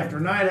night after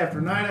night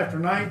after night after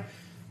night.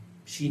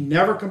 She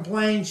never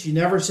complained. She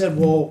never said,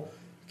 well,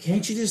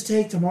 can't you just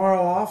take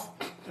tomorrow off?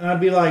 And I'd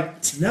be like,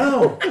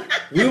 no,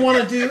 we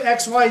want to do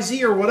X, Y,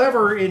 Z or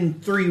whatever in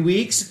 3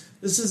 weeks.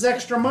 this is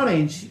extra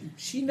money, and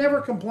she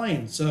never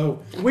complained. So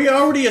We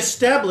already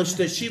established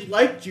that she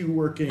liked you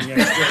working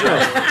extra.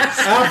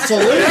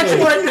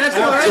 absolutely, That's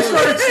why I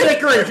started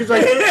snickering. She's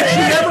like, she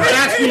never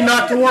asked me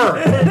not to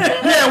work.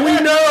 Yeah, we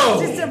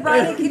know. She said,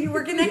 Brian, can you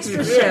work an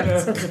extra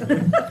shift?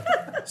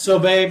 So,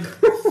 babe,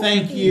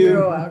 thank you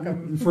You're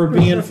welcome. for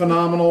being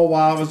phenomenal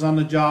while I was on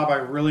the job. I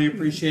really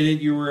appreciate it.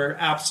 You were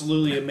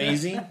absolutely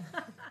amazing.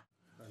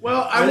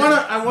 Well,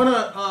 I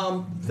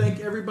wanna thank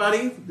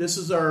everybody. This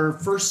is our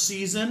first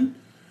season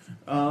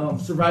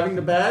of Surviving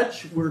the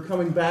Badge. We're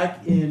coming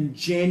back in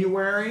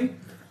January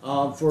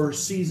for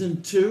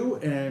season 2,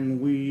 and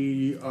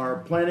we are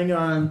planning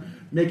on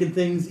making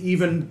things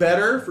even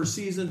better for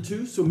season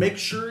 2. So make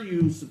sure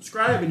you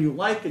subscribe and you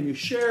like and you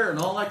share and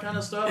all that kind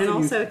of stuff. And you-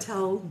 also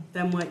tell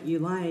them what you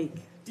like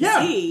to yeah,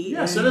 see.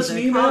 yeah. in Send us an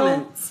the email.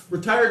 comments.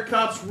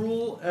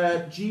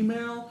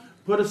 retiredcopsrule@gmail.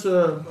 Put us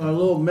a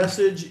little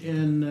message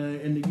in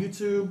the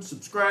YouTube.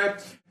 Subscribe,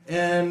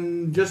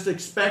 and just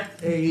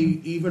expect a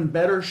even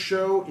better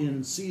show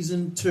in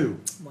season 2.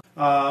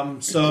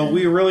 So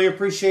we really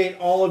appreciate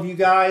all of you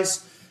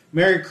guys.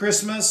 Merry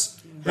Christmas.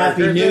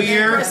 Happy Merry New Christmas.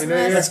 Year. Merry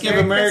Christmas. Let's give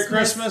a Merry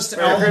Christmas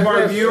to all of our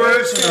Christmas.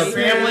 viewers and our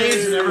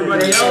families and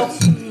everybody else.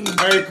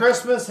 Merry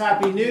Christmas.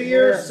 Happy New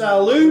Year.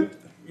 Salute.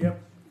 Yep.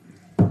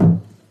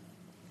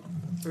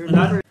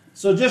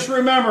 So just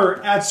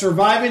remember, at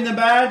Surviving the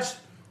Badge,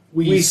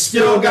 we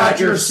still got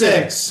your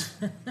 6.